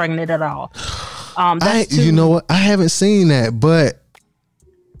think she's pregnant at all. You know what? I haven't seen that, but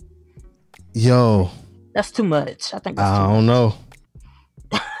that's too much. I think I don't know.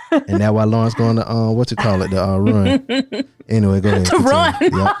 And that's why Lawrence going to run. Anyway, go ahead. To run.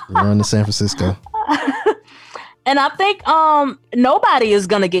 Yep, run to San Francisco. And I think nobody is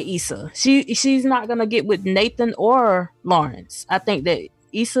gonna get Issa. She's not gonna get with Nathan or Lawrence. I think that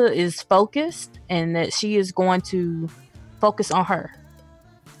Issa is focused and that she is going to focus on her.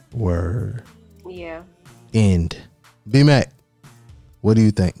 Word. Yeah. End. B-Mac, what do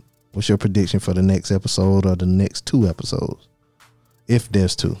you think? What's your prediction for the next episode or the next 2 episodes? If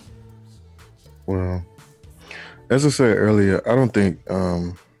there's 2. Well, as I said earlier, I don't think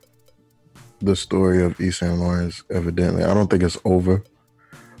the story of Issa and Lawrence, evidently, I don't think it's over.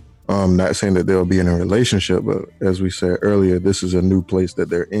 Not saying that they'll be in a relationship, but as we said earlier, this is a new place that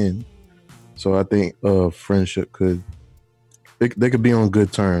they're in. So I think friendship they could be on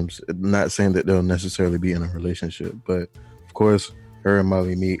good terms. Not saying that they'll necessarily be in a relationship, but of course, her and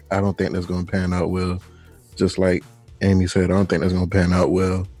Molly meet. I don't think that's going to pan out well. Just like Amy said, I don't think that's going to pan out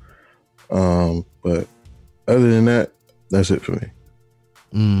well. But other than that, that's it for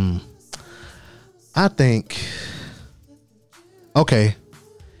me. I think, okay,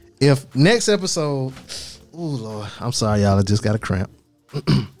 if next episode, oh Lord, I'm sorry, y'all, I just got a cramp.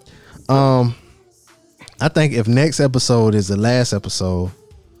 I think if next episode is the last episode,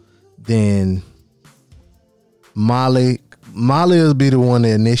 then Molly will be the one to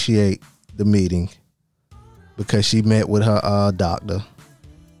initiate the meeting because she met with her doctor.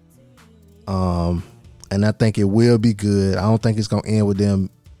 And I think it will be good. I don't think it's gonna end with them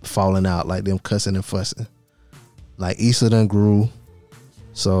falling out, like them cussing and fussing. Like Issa done grew,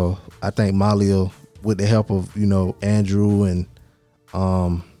 so I think Molly will, with the help of Andrew and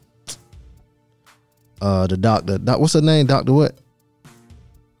the doctor, what's her name? Doctor what?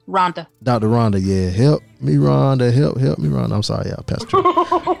 Rhonda. Dr. Rhonda, yeah. Help me, Rhonda. Help me, Rhonda. I'm sorry, y'all. Pastor.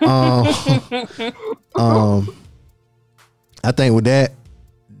 I think with that,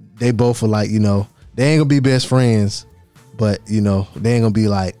 they both are like, they ain't gonna be best friends, but they ain't gonna be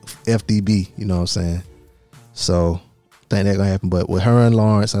like FDB, you know what I'm saying? So I think that's gonna happen. But with her and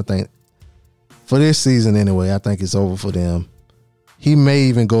Lawrence, I think for this season anyway, I think it's over for them. He may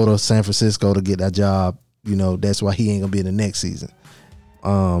even go to San Francisco to get that job. That's why he ain't gonna be in the next season.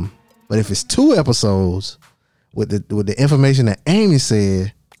 But if it's 2 episodes with the information that Amy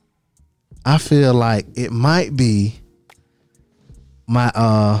said, I feel like it might be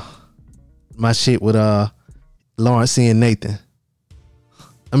my shit with Lawrence and Nathan.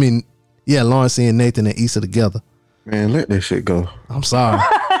 I mean, yeah, Lawrence and Nathan and Issa together. Man, let that shit go. I'm sorry.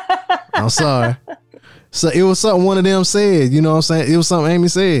 I'm sorry. So it was something one of them said, you know what I'm saying? It was something Amy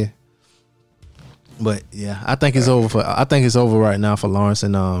said. But yeah, I think it's over right now for Lawrence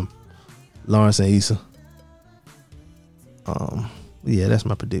and Issa. Yeah, that's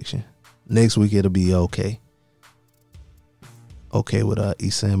my prediction. Next week it'll be okay. Okay with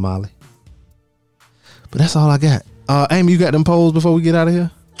Issa and Molly. But that's all I got. Amy, you got them polls before we get out of here?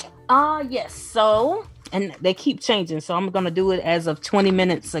 Yes. So, and they keep changing. So I'm gonna do it as of 20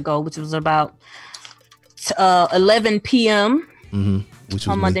 minutes ago, which was about 11 p.m. Which was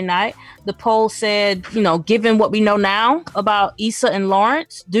on Monday night. The poll said, given what we know now about Issa and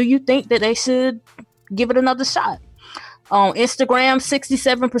Lawrence, do you think that they should give it another shot? On Instagram,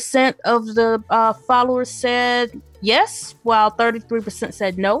 67% of the followers said yes, while 33%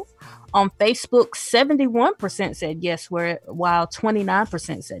 said no. On Facebook, 71% said yes, while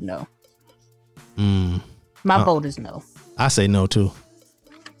 29% said no. My vote is no. I say no too.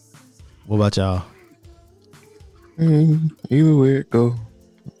 What about y'all? Either way it go.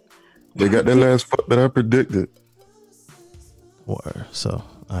 They got that last fuck that I predicted. So,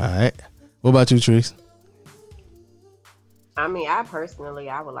 all right. What about you, Trees? I mean, I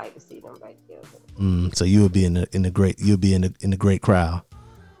would like to see them back together. So you would be in the great crowd.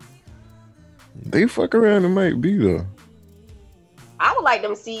 They fuck around and might be though. I would like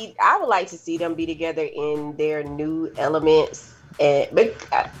to see them be together in their new elements, but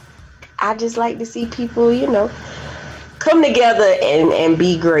I just like to see people, come together and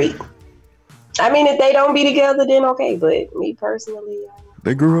be great. I mean, if they don't be together, then okay. But me personally,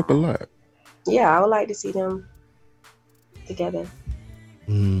 they grew up a lot. Yeah, I would like to see them together.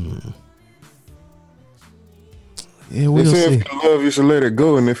 Yeah, we'll they say see. If you love, you should let it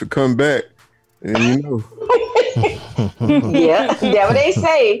go, and if it come back, then Yeah, that's what they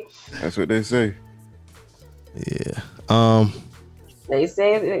say. That's what they say. Yeah. They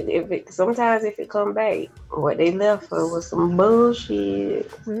say sometimes if it come back, what they left for was some bullshit.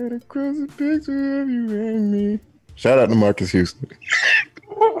 Right across the picture of you and me. Shout out to Marcus Houston.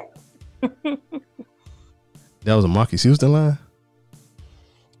 That was a Marcus Houston line?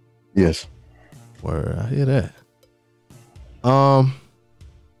 Yes. Word, I hear that. Well,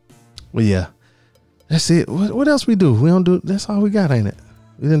 yeah. That's it. What else we do? We don't do. That's all we got, ain't it?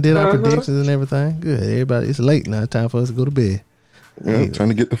 We done did our predictions and everything. Good. Everybody, it's late now. Time for us to go to bed. Yeah, trying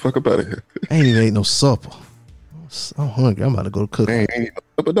to get the fuck up out of here. I ain't even ate no supper. I'm hungry. I'm about to go cook. Ain't no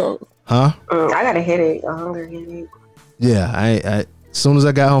supper, dog. Huh? I got a headache. A hunger headache. Yeah. I as soon as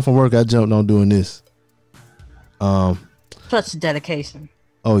I got home from work, I jumped on doing this. Such dedication.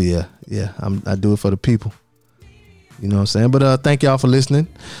 Oh yeah. I do it for the people. You know what I'm saying? But thank y'all for listening.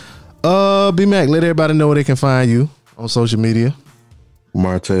 B-Mac, let everybody know where they can find you on social media.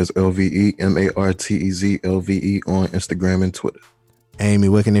 Martez LVE, MARTEZ LVE on Instagram and Twitter. Amy,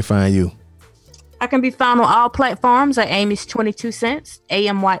 where can they find you? I can be found on all platforms at Amy's 22 Cents,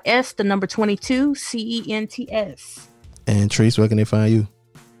 AMYS, the number 22, CENTS. And Treese, where can they find you?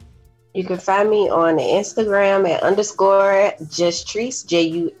 You can find me on Instagram at _JustTreese,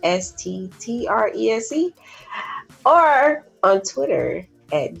 JUSTTRESE, or on Twitter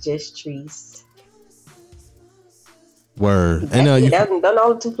at JustTreese. Word. And those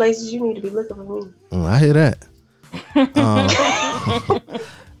are the two places you need to be looking for me. I hear that.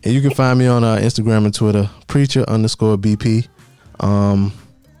 And you can find me on Instagram and Twitter, preacher_BP.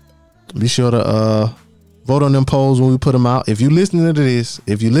 Be sure to vote on them polls when we put them out. If you're listening to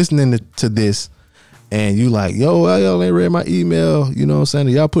this, and you like, y'all ain't read my email, you know what I'm saying?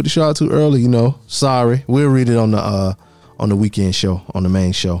 Y'all put the show out too early, sorry. We'll read it on the weekend show, on the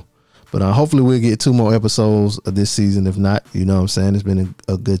main show. But hopefully we'll get 2 more episodes of this season. If not, you know what I'm saying? It's been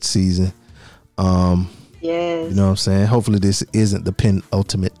a good season. Yes. You know what I'm saying? Hopefully this isn't the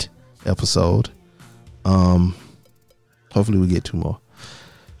penultimate episode. Hopefully we get 2 more.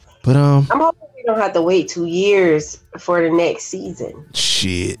 But I'm hoping we don't have to wait 2 years for the next season.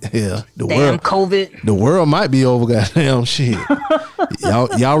 Shit, yeah. COVID. The world might be over, goddamn shit.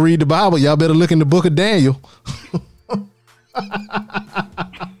 y'all read the Bible. Y'all better look in the book of Daniel.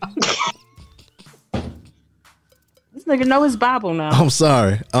 This nigga know his Bible now. I'm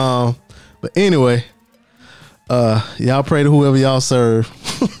sorry. But anyway, y'all pray to whoever y'all serve,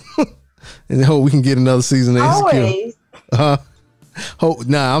 and hope we can get another season of Insecure.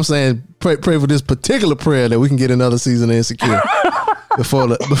 I'm saying pray for this particular prayer that we can get another season of Insecure before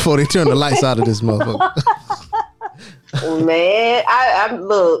they turn the lights out of this motherfucker. Man, I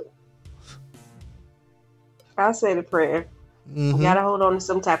look. I'll say the prayer. Mm-hmm. You gotta hold on to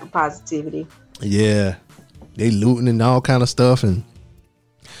some type of positivity. Yeah, they looting and all kind of stuff, and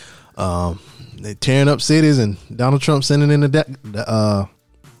they tearing up cities, and Donald Trump sending in the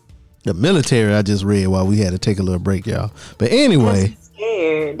military. I just read while we had to take a little break, y'all. But anyway,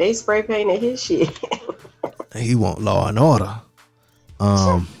 scared. They spray painted his shit. He want law and order.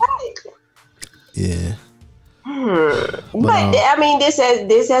 Yeah. But I mean, this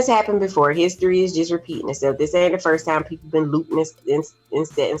has happened before. History is just repeating itself. This ain't the first time people been looting and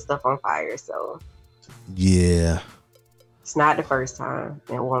setting stuff on fire. So yeah, it's not the first time.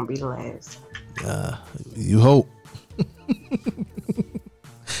 It won't be the last. You hope.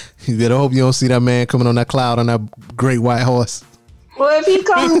 You better hope you don't see that man coming on that cloud on that great white horse. Well, if he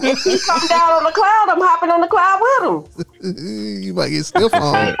come down on the cloud, I'm hopping on the cloud with him. You might get stiff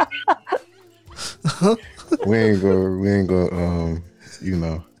on. We ain't go. You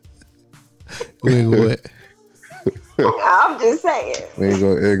know. We ain't go what? I'm just saying. We ain't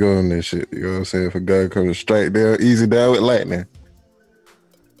go on that shit. You know what I'm saying? If a guy comes to strike down, easy down with lightning.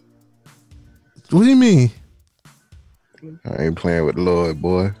 What do you mean? I ain't playing with the Lord,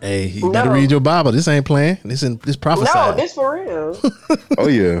 boy. Hey, you better read your Bible. This ain't playing. This prophesy. No, this for real. Oh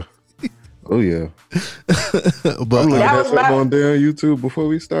yeah. But I'm looking at something on there on YouTube before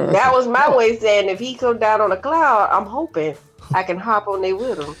we start. That was my way of saying if he come down on a cloud, I'm hoping I can hop on there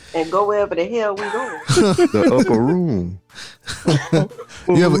with him and go wherever the hell we going. The upper room.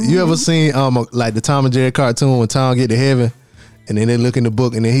 You ever seen like the Tom and Jerry cartoon when Tom get to heaven and then they look in the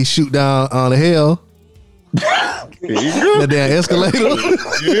book and then he shoot down on the hell? That damn escalator.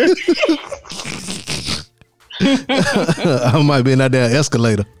 I might be in that damn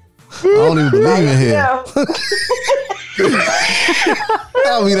escalator. I don't even believe in hell.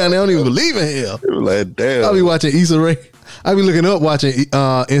 I'll be down there. I don't even believe in hell. Like, damn. I'll be watching Issa Rae. I'll be looking up watching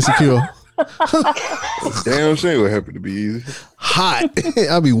Insecure. Damn shame would happen to be easy. Hot.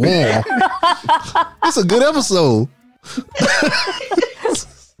 I'll be warm. It's a good episode.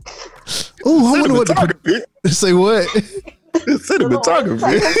 Oh, I wonder what the say what?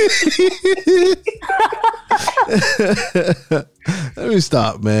 Cinematography. Let me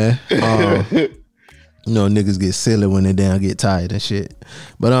stop, man. You know, niggas get silly when they down, get tired and shit.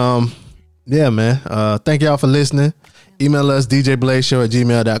 But yeah, man. Thank y'all for listening. Email us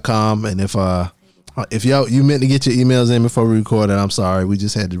djblazeshow@gmail.com. And if y'all you meant to get your emails in before we recorded, I'm sorry. We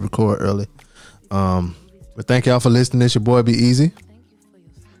just had to record early. But thank y'all for listening. It's your boy Be Easy.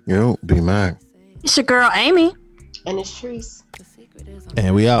 Yo, Be Mac. It's your girl Amy. And it's Treese.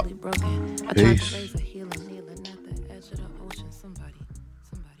 And we out. Peace.